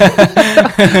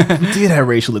we did have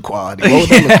racial equality. What would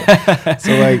that look like?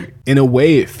 So, like, in a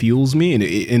way, it fuels me,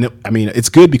 and I mean, it's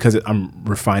good because I'm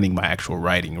refining my actual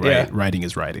writing. Right? Yeah. Writing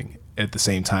is writing. At the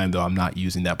same time, though, I'm not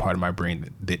using that part of my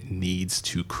brain that needs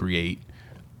to create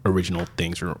original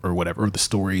things or whatever, or the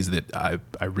stories that I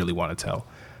really want to tell.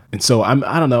 And so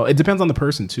I don't know. It depends on the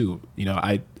person too.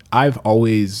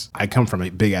 I come from a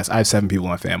big ass. I have 7 people in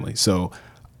my family, so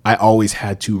I always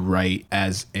had to write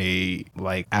as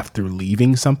after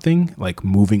leaving something, like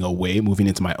moving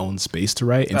into my own space to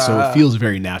write. And so it feels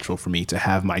very natural for me to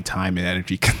have my time and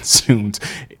energy consumed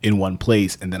in one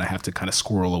place, and then I have to kind of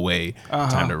squirrel away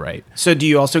time to write. So do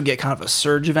you also get kind of a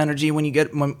surge of energy when you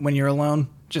get when you're alone?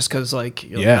 Just because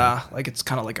it's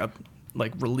kind of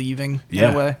like relieving in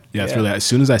a way. Yeah, it's really, as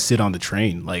soon as I sit on the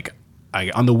train, like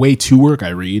on the way to work I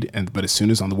read, but as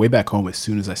soon as on the way back home, as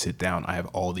soon as I sit down, I have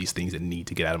all these things that need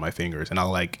to get out of my fingers, and I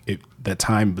like it. That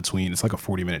time between, it's like a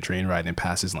 40-minute train ride, and it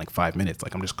passes in like 5 minutes.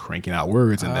 Like I'm just cranking out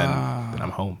words, and then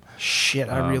I'm home. Shit,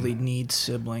 I really need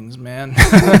siblings, man.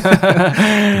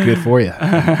 Good for you,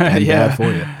 and bad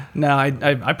for you. No,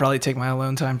 I probably take my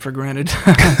alone time for granted.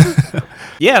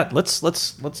 Yeah, let's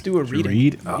do a reading.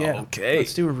 Read? Oh, yeah, okay.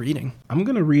 Let's do a reading. I'm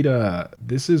gonna read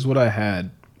this is what I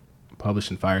had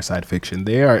published in Fireside Fiction.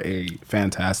 They are a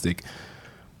fantastic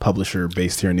publisher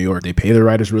based here in New York. They pay their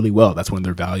writers really well. That's one of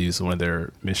their values. One of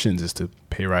their missions is to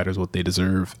pay writers what they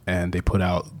deserve. And they put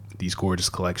out these gorgeous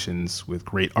collections with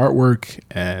great artwork,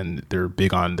 and they're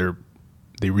big on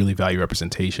they really value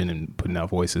representation and putting out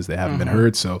voices that haven't been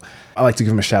heard. So I like to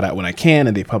give them a shout out when I can,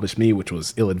 and they published me, which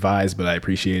was ill-advised, but I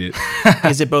appreciate it.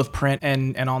 Is it both print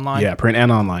and online? Yeah, print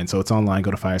and online. So it's online. Go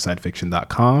to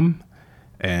firesidefiction.com,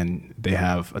 and they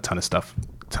have a ton of stuff,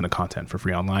 a ton of content for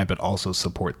free online, but also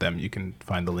support them. You can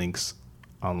find the links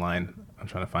online. I'm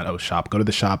trying to find, shop. Go to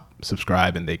the shop,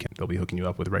 subscribe, and they'll be hooking you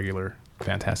up with regular,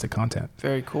 fantastic content.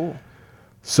 Very cool.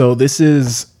 So this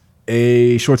is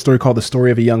a short story called The Story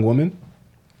of a Young Woman.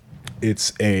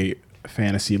 It's a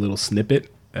fantasy little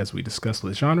snippet, as we discussed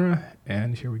with genre.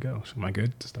 And here we go. Am I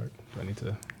good to start? Do I need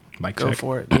to mic check? Go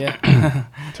for it, yeah.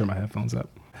 Turn my headphones up.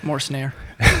 More snare.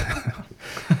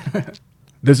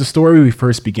 There's a story we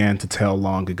first began to tell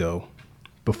long ago,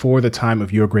 before the time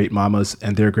of your great mamas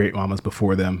and their great mamas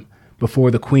before them, before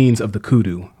the queens of the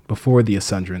kudu, before the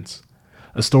ascendrans.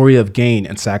 A story of gain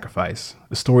and sacrifice,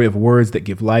 a story of words that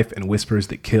give life and whispers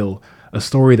that kill, a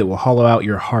story that will hollow out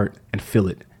your heart and fill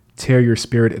it, tear your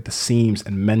spirit at the seams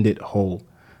and mend it whole.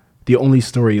 The only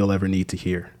story you'll ever need to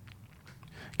hear.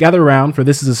 Gather around, for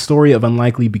this is a story of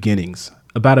unlikely beginnings,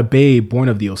 about a babe born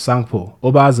of the Osangpo,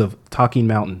 Obas of Talking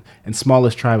Mountain, and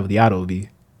smallest tribe of the Adobe.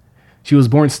 She was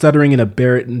born stuttering in a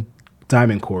barren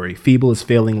diamond quarry, feeble as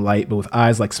failing light, but with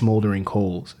eyes like smoldering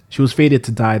coals. She was fated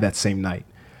to die that same night.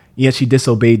 Yet she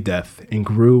disobeyed death, and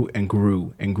grew and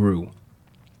grew and grew.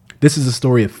 This is a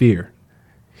story of fear.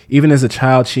 Even as a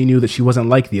child, she knew that she wasn't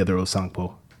like the other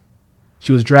Osangpo.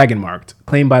 She was dragon-marked,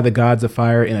 claimed by the gods of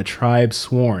fire in a tribe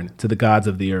sworn to the gods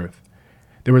of the earth.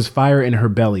 There was fire in her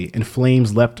belly, and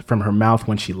flames leapt from her mouth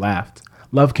when she laughed.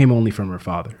 Love came only from her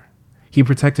father. He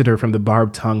protected her from the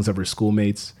barbed tongues of her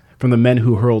schoolmates, from the men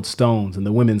who hurled stones and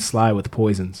the women sly with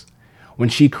poisons. When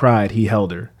she cried, he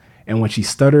held her, and when she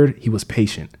stuttered, he was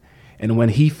patient. And when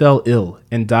he fell ill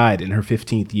and died in her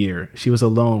 15th year, she was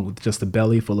alone with just a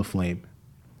belly full of flame.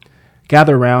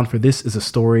 Gather round, for this is a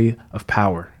story of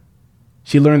power.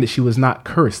 She learned that she was not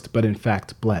cursed, but in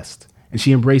fact blessed, and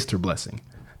she embraced her blessing.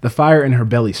 The fire in her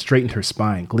belly straightened her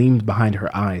spine, gleamed behind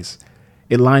her eyes.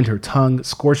 It lined her tongue,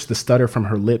 scorched the stutter from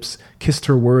her lips, kissed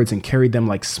her words, and carried them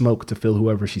like smoke to fill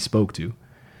whoever she spoke to.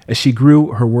 As she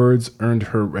grew, her words earned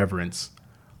her reverence.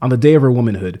 On the day of her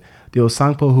womanhood, the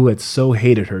Osangpo who had so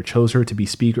hated her chose her to be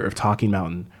speaker of Talking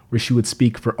Mountain, where she would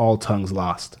speak for all tongues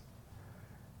lost.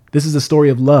 This is a story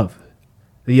of love.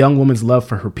 The young woman's love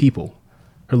for her people,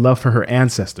 her love for her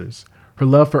ancestors, her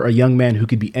love for a young man who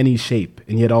could be any shape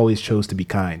and yet always chose to be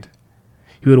kind.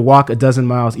 He would walk a dozen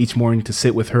miles each morning to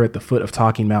sit with her at the foot of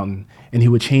Talking Mountain, and he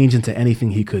would change into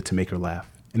anything he could to make her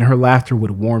laugh, and her laughter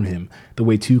would warm him the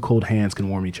way two cold hands can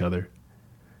warm each other.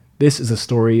 This is a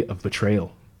story of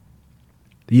betrayal.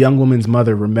 The young woman's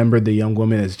mother remembered the young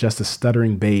woman as just a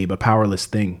stuttering babe, a powerless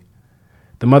thing.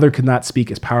 The mother could not speak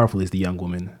as powerfully as the young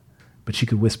woman, but she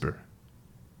could whisper.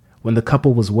 When the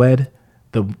couple was wed,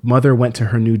 the mother went to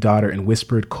her new daughter and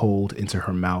whispered cold into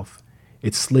her mouth.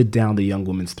 It slid down the young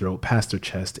woman's throat, past her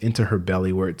chest, into her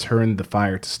belly, where it turned the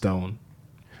fire to stone.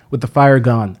 With the fire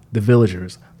gone, the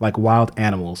villagers, like wild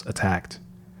animals, attacked.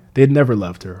 They had never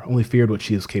loved her, only feared what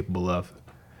she was capable of.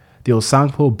 The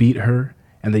Osangpo beat her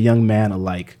and the young man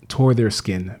alike, tore their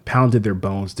skin, pounded their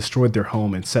bones, destroyed their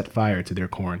home, and set fire to their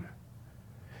corn.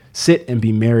 Sit and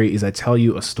be merry as I tell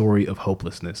you a story of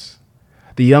hopelessness.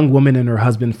 The young woman and her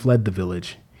husband fled the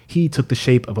village. He took the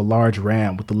shape of a large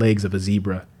ram with the legs of a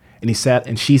zebra,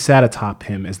 and she sat atop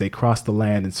him as they crossed the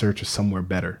land in search of somewhere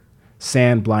better.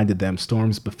 Sand blinded them,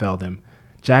 storms befell them.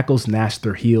 Jackals gnashed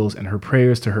their heels, and her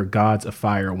prayers to her gods of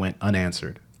fire went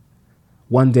unanswered.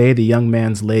 One day the young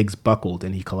man's legs buckled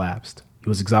and he collapsed. He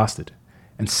was exhausted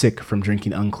and sick from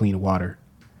drinking unclean water.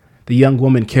 The young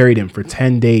woman carried him for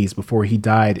 10 days before he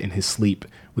died in his sleep,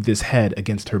 with his head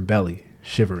against her belly,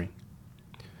 shivering.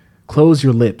 Close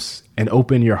your lips and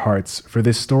open your hearts for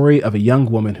this story of a young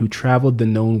woman who traveled the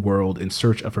known world in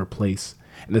search of her place,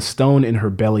 and the stone in her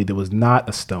belly that was not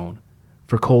a stone,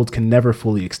 for cold can never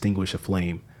fully extinguish a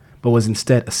flame, but was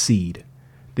instead a seed.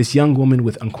 This young woman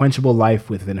with unquenchable life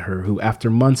within her, who after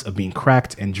months of being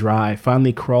cracked and dry,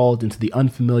 finally crawled into the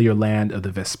unfamiliar land of the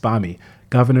Vespami,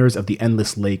 governors of the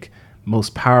endless lake,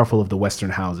 most powerful of the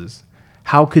western houses.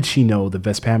 How could she know the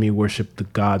Vespami worshipped the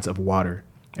gods of water,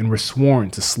 and were sworn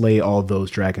to slay all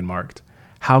those dragon-marked?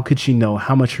 How could she know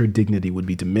how much her dignity would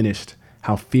be diminished,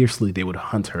 how fiercely they would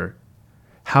hunt her?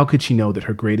 How could she know that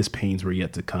her greatest pains were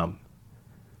yet to come?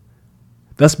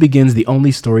 Thus begins the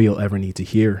only story you'll ever need to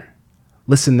hear.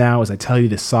 Listen now as I tell you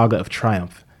this saga of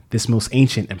triumph, this most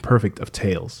ancient and perfect of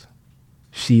tales.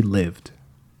 She lived.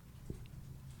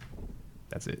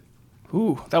 That's it.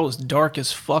 Ooh, that was dark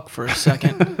as fuck for a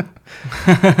second.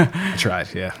 I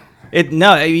tried, yeah.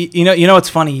 You know what's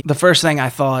funny? The first thing I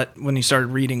thought when you started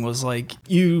reading was like,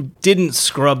 you didn't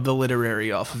scrub the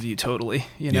literary off of you totally,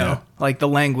 you know? Yeah. Like the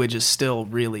language is still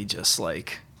really just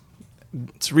like,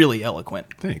 it's really eloquent.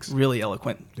 Thanks. Really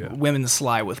eloquent. Yeah. Women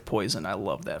sly with poison. I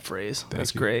love that phrase. Thank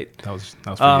That's you. great. That was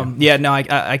for you. Yeah, no,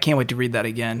 I can't wait to read that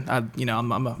again. I'm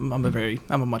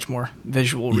a much more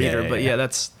visual reader, but yeah,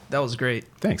 that was great.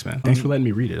 Thanks, man. Thanks for letting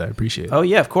me read it. I appreciate it. Oh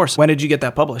yeah, of course. When did you get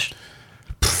that published?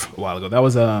 A while ago. That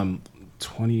was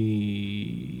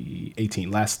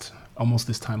 2018. Almost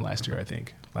this time last year, I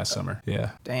think. Last summer. Yeah.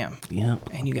 Damn. Yeah.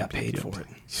 And you got paid for it.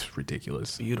 It's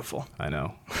ridiculous. Beautiful. I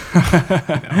know.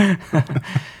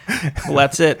 Well,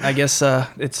 that's it. I guess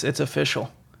it's official.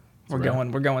 We're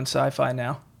going sci-fi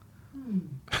now.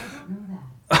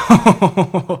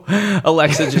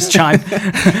 Alexa just chimed.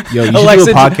 Yo, you Alexa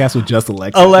should do a podcast with just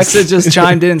Alexa. Alexa just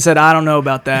chimed in and said, "I don't know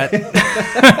about that.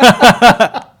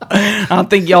 I don't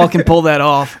think y'all can pull that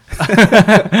off."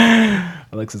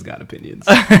 Alexa's got opinions.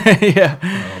 Yeah.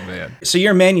 Oh man. So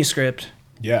your manuscript,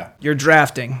 Yeah. you're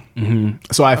drafting.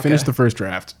 So I finished the first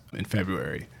draft in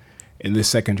February, and this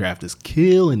second draft is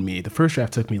killing me. The first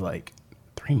draft took me like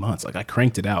 3 months. Like I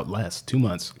cranked it out 2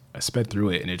 months. I sped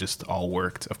through it, and it just all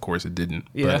worked. Of course, it didn't.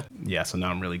 Yeah. But yeah. So now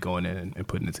I'm really going in and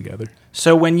putting it together.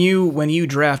 So when you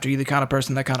draft, are you the kind of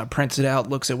person that kind of prints it out,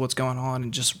 looks at what's going on,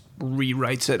 and just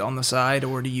rewrites it on the side,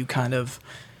 or do you kind of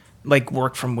like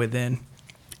work from within?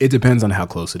 It depends on how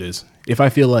close it is. If I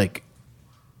feel like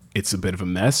it's a bit of a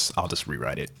mess, I'll just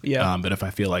rewrite it. Yeah. But if I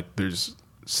feel like there's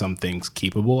some things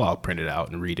keepable, I'll print it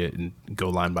out and read it and go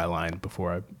line by line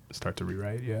before I start to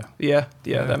rewrite. Yeah. Yeah,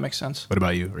 that makes sense. What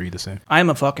about you? Are you the same?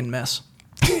 I'm a fucking mess.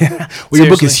 Well, your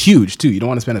book is huge too. You don't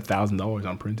want to spend $1,000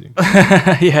 on printing.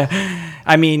 Yeah,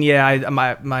 I mean, yeah,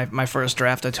 my first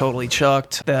draft I totally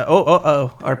chucked.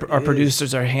 Our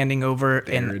producers are handing over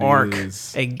an arc,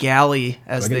 a galley,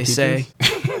 as they say.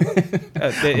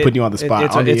 I'm putting you on the spot.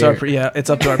 It's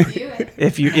up to our.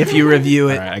 If you review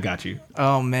it. All right, I got you.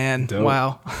 Oh man! Dope.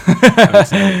 Wow.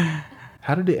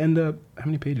 How did it end up? How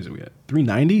many pages are we at?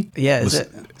 390? Yeah, is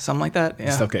it something like that? Yeah.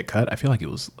 Stuff get cut. I feel like it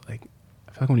was like.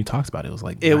 I feel like when he talks about it, it was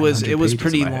like it was pages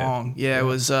pretty in my head. long. Yeah, it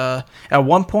was. At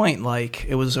one point, like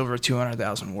it was over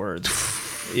 200,000 words.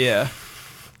 Yeah.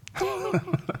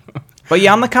 But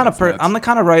yeah, I'm the kind of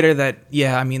writer that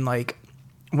I mean, like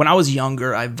when I was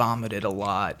younger, I vomited a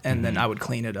lot, and then I would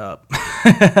clean it up.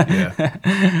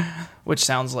 Yeah. Which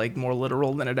sounds like more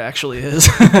literal than it actually is.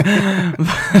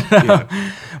 Yeah.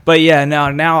 But yeah,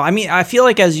 now I mean, I feel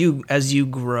like as you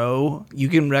grow, you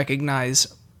can recognize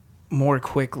more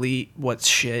quickly what's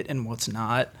shit and what's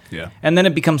not. Yeah. And then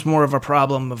it becomes more of a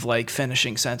problem of like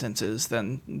finishing sentences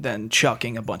than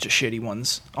chucking a bunch of shitty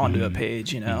ones onto a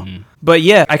page, you know. But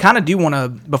yeah, I kind of do want to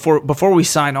before we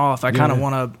sign off, I kind of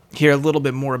want to hear a little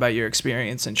bit more about your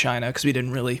experience in China, because we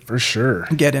didn't really For sure.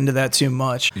 get into that too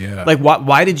much. Yeah. Like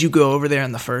why did you go over there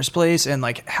in the first place, and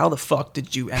like how the fuck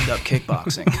did you end up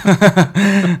kickboxing?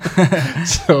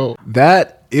 So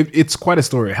it's quite a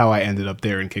story how I ended up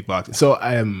there in kickboxing. So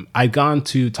I'd gone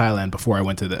to Thailand before I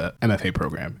went to the MFA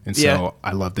program, and so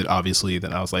I loved it. Obviously,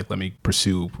 then I was like, let me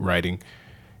pursue writing.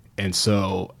 And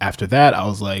so after that, I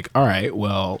was like, all right,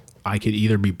 well, I could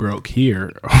either be broke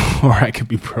here or I could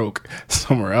be broke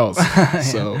somewhere else.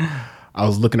 So I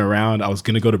was looking around. I was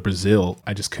gonna go to Brazil.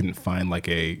 I just couldn't find like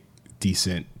a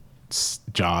decent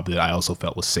job that I also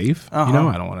felt was safe. You know,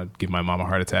 I don't want to give my mom a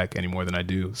heart attack any more than I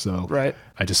do. So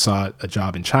I just saw a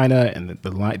job in China, and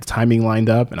the timing lined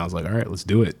up, and I was like, all right, let's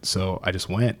do it. So I just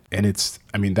went, and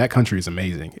that country is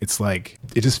amazing. It's like,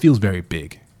 it just feels very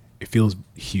big. It feels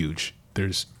huge.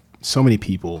 There's so many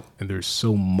people, and there's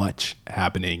so much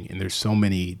happening, and there's so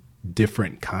many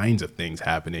different kinds of things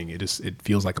happening. It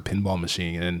feels like a pinball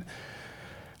machine, and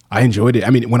I enjoyed it. I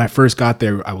mean, when I first got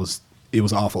there, it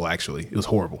was awful, actually. It was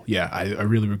horrible. Yeah, I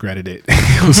really regretted it.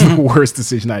 It was the worst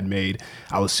decision I'd made.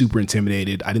 I was super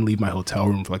intimidated. I didn't leave my hotel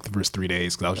room for like the first 3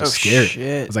 days because I was just scared.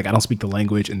 Shit. I was like, I don't speak the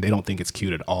language, and they don't think it's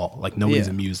cute at all. Like, nobody's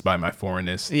amused by my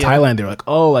foreignness. Yeah. Thailand, they're like,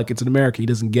 oh, like it's in America. He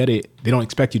doesn't get it. They don't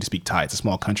expect you to speak Thai. It's a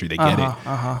small country. They get it.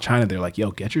 China, they're like,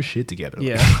 yo, get your shit together.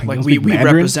 Yeah, like you we speak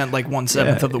Mandarin? represent like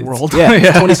 1/7 of the world. Yeah, it's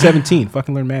 2017.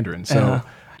 Fucking learn Mandarin. So,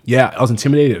 yeah, I was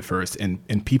intimidated at first,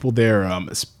 and people there,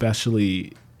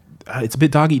 especially it's a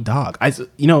bit dog eat dog.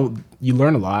 You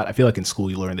learn a lot. I feel like in school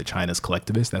you learn that China's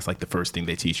collectivist. That's like the first thing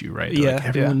they teach you, right? They're like,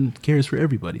 everyone cares for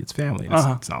everybody. It's family.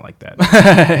 And it's not like that.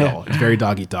 No, it's very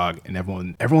dog eat dog, and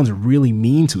everyone's really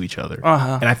mean to each other.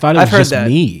 And I thought it was just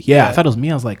me. Yeah, I thought it was me.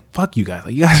 I was like, fuck you guys.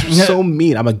 Like, you guys are so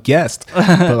mean. I'm a guest.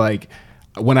 But like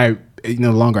when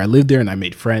the longer I lived there and I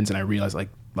made friends and I realized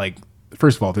like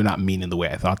first of all, they're not mean in the way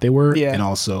I thought they were. Yeah. And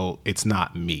also, it's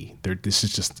not me. It's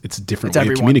a different way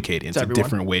of communicating. It's a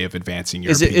different way of advancing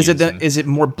your opinions. Is it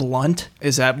more blunt?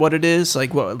 Is that what it is?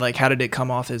 Like how did it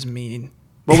come off as mean?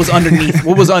 What was underneath?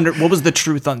 what was the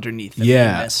truth underneath the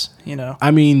meanness, you know?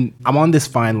 I mean, I'm on this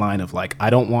fine line of like, I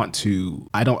don't want to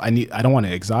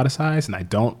exoticize, and I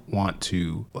don't want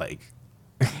to like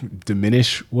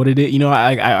diminish what it is. You know,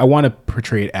 I want to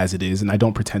portray it as it is, and I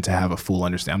don't pretend to have a full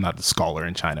understanding. I'm not the scholar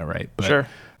in China, right? But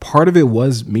part of it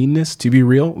was meanness, to be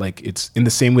real. Like, it's in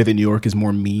the same way that New York is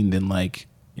more mean than like,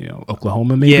 you know,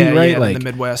 Oklahoma maybe, right? Like the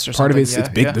Midwest or part something. Part of it's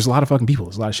big. Yeah. There's a lot of fucking people.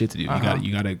 There's a lot of shit to do. You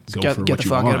gotta go for what you want. Get the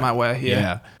fuck out of my way.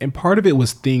 Yeah. And part of it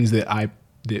was things that a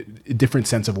different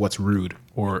sense of what's rude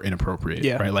or inappropriate.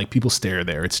 Yeah. Right. Like, people stare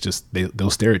there. It's just they'll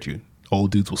stare at you.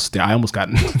 Old dudes will stare. I almost got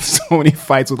in so many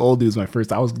fights with old dudes. I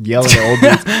was yelling at old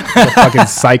dudes like a fucking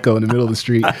psycho in the middle of the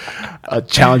street,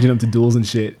 challenging them to duels and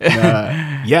shit.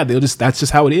 And, that's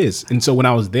just how it is. And so when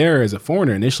I was there as a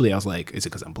foreigner, initially I was like, is it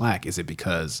because I'm black? Is it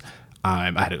because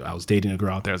I was dating a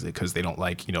girl out there? Is it because they don't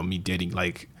like, you know, me dating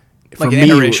like an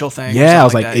interracial thing? Yeah, I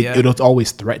was like, it was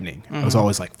always threatening. I was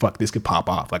always like, fuck, this could pop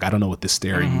off. Like, I don't know what this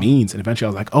staring means. And eventually I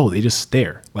was like, oh, they just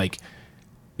stare. Like,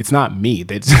 it's not me.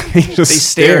 They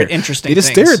stare at interesting things.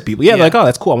 They just stare at people. Yeah, like, oh,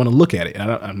 that's cool. I want to look at it. And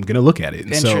I'm going to look at it.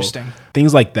 And interesting. So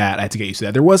things like that, I had to get used to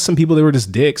that. There was some people that were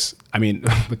just dicks. I mean,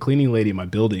 the cleaning lady in my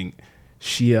building,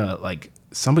 she,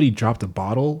 somebody dropped a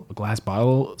glass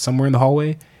bottle somewhere in the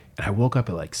hallway. And I woke up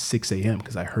at like 6 a.m.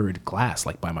 because I heard glass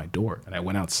like by my door. And I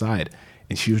went outside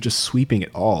and she was just sweeping it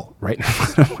all right in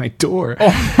front of my door.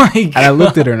 Oh my God. And I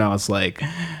looked at her and I was like,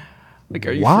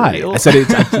 are you why? for real? I said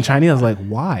it in Chinese. I was like,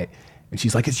 why? And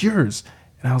she's like, it's yours.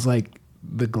 And I was like,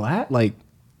 the glass? Like,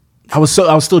 I was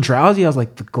still drowsy. I was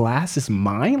like, the glass is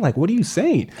mine? Like, what are you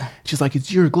saying? She's like, it's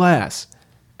your glass.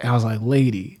 And I was like,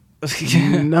 lady,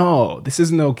 no, this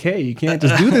isn't okay. You can't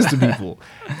just do this to people.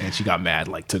 And she got mad,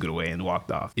 like took it away and walked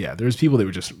off. Yeah, there's people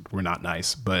that were not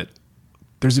nice, but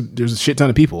there's a shit ton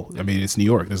of people. I mean, it's New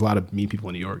York. There's a lot of mean people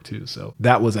in New York too. So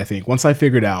that was, I think, once I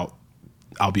figured out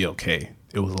I'll be okay,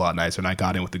 it was a lot nicer. And I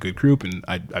got in with a good group, and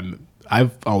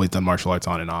I've always done martial arts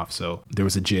on and off. So there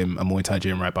was a Muay Thai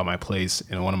gym right by my place,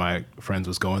 and one of my friends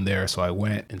was going there. So I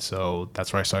went, and so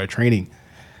that's where I started training.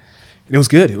 And it was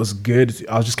good.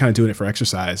 I was just kind of doing it for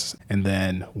exercise. And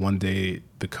then one day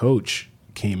the coach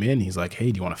came in. He's like,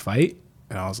 hey, do you want to fight?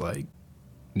 And I was like,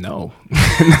 no.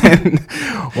 And then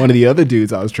one of the other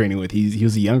dudes I was training with, he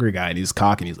was a younger guy, and he was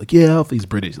cocky. He's like, yeah, he's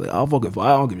British. He's like, I'll fucking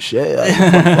fight. I don't give a shit.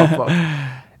 Fuck.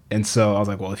 And so I was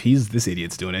like, well, if this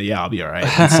idiot's doing it, yeah, I'll be all right.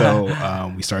 And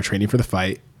so we started training for the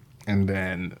fight, and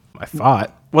then I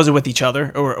fought. Was it with each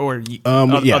other or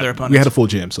other opponents? We had a full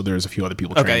gym, so there was a few other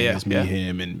people training. Okay, It was me,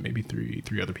 him, and maybe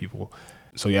three other people.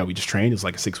 So yeah, we just trained. It was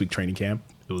like a 6-week training camp.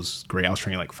 It was great. I was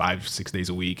training like 5-6 days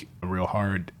a week, real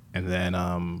hard. And then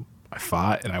I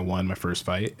fought, and I won my first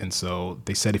fight. And so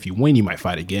they said, if you win, you might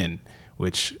fight again,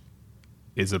 which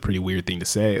is a pretty weird thing to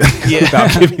say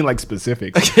without giving like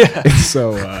specifics. Yeah. And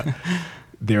so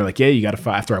they were like, yeah, you got to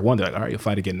fight. After I won, they're like, all right, you'll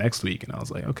fight again next week. And I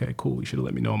was like, okay, cool. You should have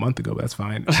let me know a month ago, but that's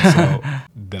fine. So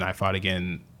then I fought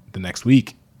again the next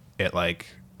week at like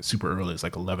super early. It's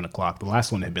like 11 o'clock. The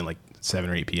last one had been like 7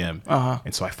 or 8 p.m.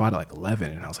 And so I fought at like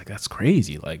 11, and I was like, that's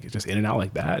crazy. Like, just in and out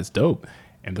like that. It's dope.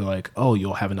 And they're like, oh,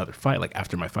 you'll have another fight. Like,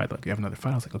 after my fight, like, you have another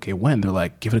fight. I was like, okay, when? They're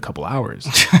like, give it a couple hours.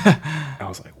 I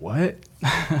was like, what?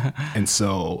 And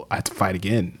so I had to fight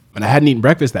again. And I hadn't eaten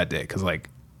breakfast that day because, like,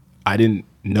 I didn't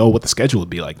know what the schedule would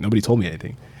be like. Nobody told me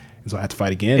anything. And so I had to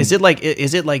fight again. Is it like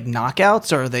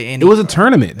knockouts, or are they any? It was a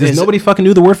tournament. Nobody fucking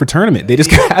knew the word for tournament. They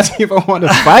just asked me if I wanted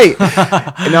to fight.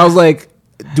 And I was like,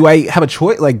 do I have a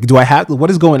choice? Like, what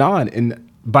is going on? And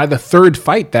by the third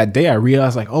fight that day, I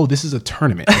realized, like, oh, this is a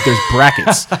tournament. Like, there's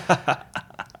brackets.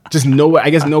 Just I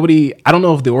guess nobody, I don't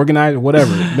know if they organized or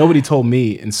whatever. Nobody told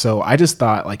me. And so I just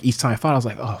thought, like, each time I fought, I was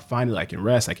like, oh, finally, I can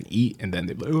rest, I can eat. And then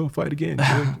they'd be like, oh, fight again.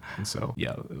 And so,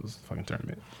 yeah, it was a fucking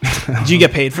tournament. Did you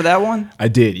get paid for that one? I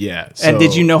did, yeah. So, and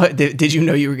did you know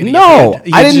you were going to get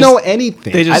paid? No, I didn't know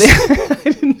anything.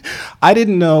 I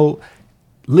didn't know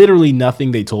literally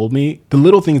nothing they told me. The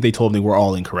little things they told me were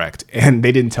all incorrect, and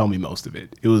they didn't tell me most of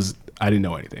it. I didn't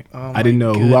know anything. I didn't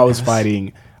know who I was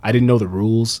fighting. I didn't know the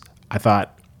rules. I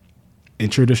thought in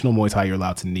traditional Muay Thai, you're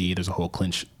allowed to knee. There's a whole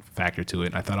clinch factor to it.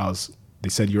 And I thought I was they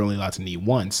said you're only allowed to knee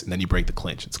once, and then you break the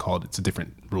clinch. It's a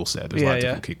different rule set. There's a lot of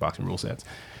different kickboxing rule sets.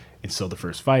 And so the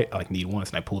first fight, I kneed once,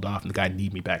 and I pulled off, and the guy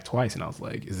kneed me back twice, and I was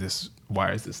like,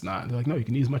 why is this not? And they're like, no, you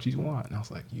can knee as much as you want. And I was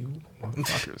like, you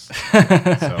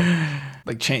motherfuckers. So,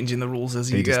 like changing the rules as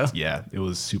you go. Yeah, it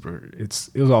was super. It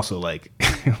was also like,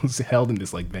 it was held in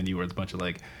this like venue where it's a bunch of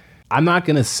like, I'm not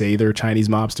going to say they're Chinese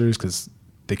mobsters because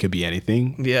they could be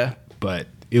anything. Yeah. But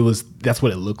that's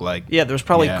what it looked like. Yeah, there was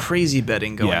probably crazy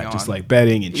betting going on. Yeah, just like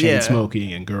betting and chain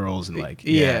smoking and girls and like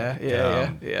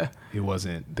yeah. It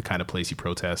wasn't the kind of place you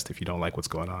protest if you don't like what's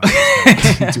going on.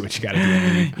 You do what you got to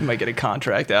do. You might get a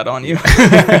contract out on you.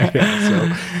 So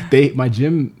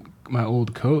my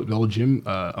old gym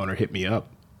owner hit me up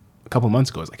a couple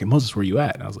months ago. I was like, "Hey Moses, where you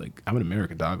at?" And I was like, "I'm in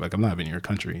America, dog. Like I'm not in your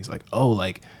country." He's like, "Oh,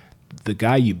 like the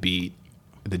guy you beat,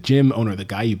 the gym owner, the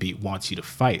guy you beat wants you to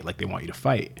fight. Like they want you to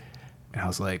fight." And I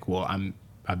was like, well,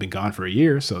 I've been gone for a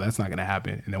year, so that's not gonna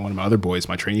happen. And then one of my other boys,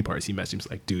 my training partners, he messaged me, he's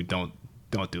like, dude, don't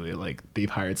do it. Like they've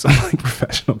hired some like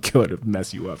professional killer to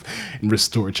mess you up and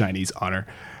restore Chinese honor.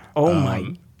 Oh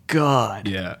my God.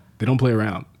 Yeah, they don't play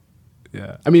around.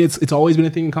 Yeah, I mean it's always been a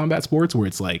thing in combat sports where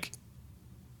it's like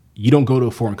you don't go to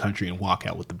a foreign country and walk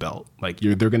out with the belt. Like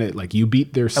they're gonna like you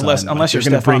beat their son. Unless you're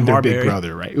gonna bring their big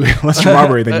brother, right? Unless you're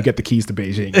Marbury, then you get the keys to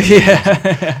Beijing.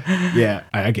 Yeah,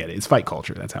 I get it. It's fight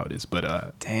culture. That's how it is.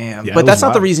 But damn. Yeah, but that's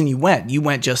not the reason you went. You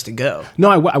went just to go. No,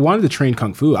 I wanted to train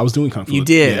kung fu. I was doing kung fu. You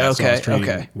did. Yeah, okay. So I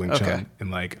was Wing Chun, and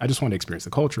like I just wanted to experience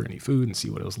the culture and eat food and see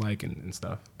what it was like and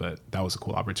stuff. But that was a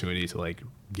cool opportunity to like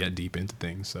get deep into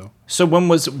things. So when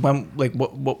was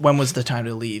the time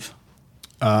to leave?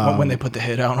 When they put the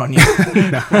hit out on you?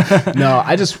 No,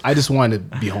 I just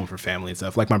wanted to be home for family and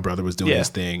stuff. Like my brother was doing his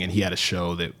thing, and he had a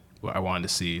show that I wanted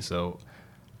to see, so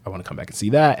I want to come back and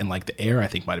see that. And like the air, I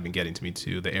think might have been getting to me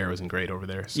too. The air wasn't great over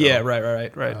there. So, yeah,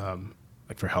 right.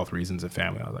 Like for health reasons and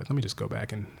family, I was like, let me just go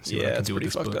back and see what I can do with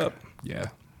this book. Up. Yeah.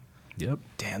 Yep.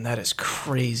 Damn, that is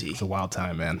crazy. It's a wild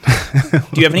time, man.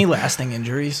 Do you have any lasting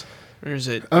injuries, or is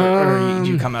it? Or did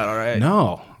you come out all right?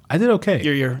 No. I did okay.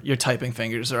 Your typing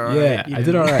fingers are all right. Yeah, I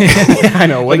did all right. I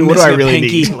know. What do I really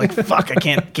need? Like, fuck, I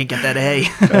can't get that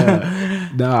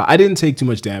A. No, I didn't take too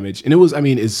much damage. And it was, I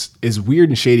mean, as weird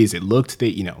and shady as it looked,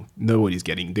 they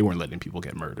weren't letting people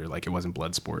get murdered. Like, it wasn't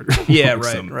blood sport. Yeah,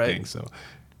 like right. So,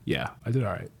 yeah, I did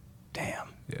all right. Damn.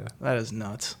 Yeah. That is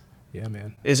nuts. Yeah,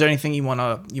 man. Is there anything you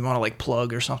wanna like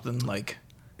plug or something, like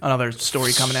another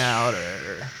story coming out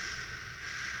or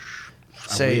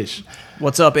say,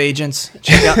 what's up, agents?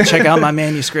 Check out my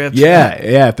manuscript. Yeah.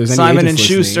 If there's any Simon and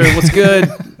Schuster, what's good?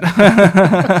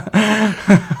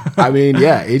 I mean,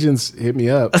 yeah, agents hit me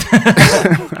up.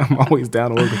 I'm always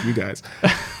down to work with you guys.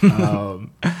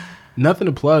 Nothing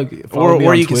to plug.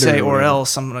 Or you can say, or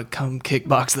else I'm gonna come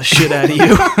kickbox the shit out of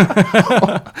you.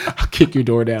 I'll kick your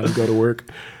door down and go to work.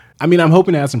 I mean, I'm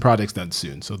hoping to have some projects done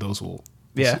soon, so those will.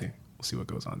 We'll see what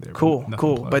goes on there. Cool.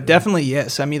 But definitely,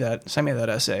 send me that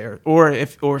essay, or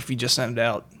if you just send it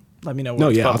out, let me know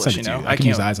where it's published. I'll send it to you. I can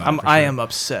use eyes on it. I am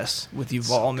obsessed with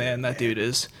Yuval, man. That dude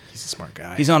is. He's a smart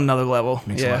guy. He's on another level.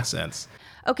 Makes a lot of sense.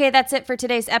 Okay, that's it for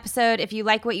today's episode. If you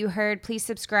like what you heard, please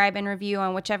subscribe and review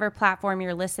on whichever platform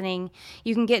you're listening.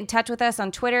 You can get in touch with us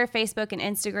on Twitter, Facebook, and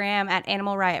Instagram at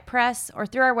Animal Riot Press or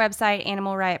through our website,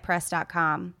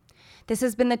 animalriotpress.com. This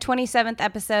has been the 27th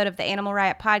episode of the Animal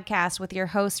Riot Podcast with your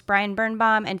host, Brian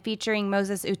Birnbaum, and featuring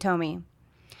Moses Utomi.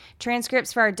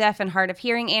 Transcripts for our deaf and hard of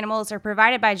hearing animals are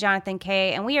provided by Jonathan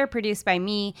Kay, and we are produced by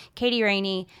me, Katie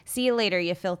Rainey. See you later,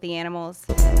 you filthy animals.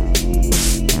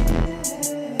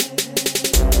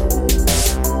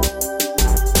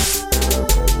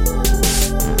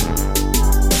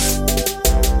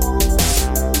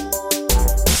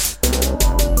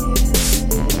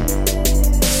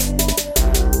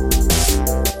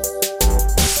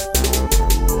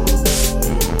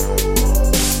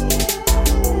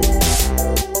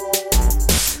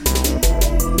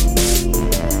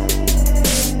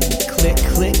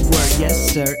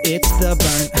 Yes, sir, it's the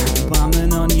burn.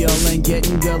 Bombing on your lane,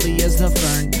 getting gully as the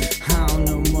fern. I don't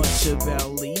know much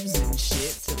about Lee.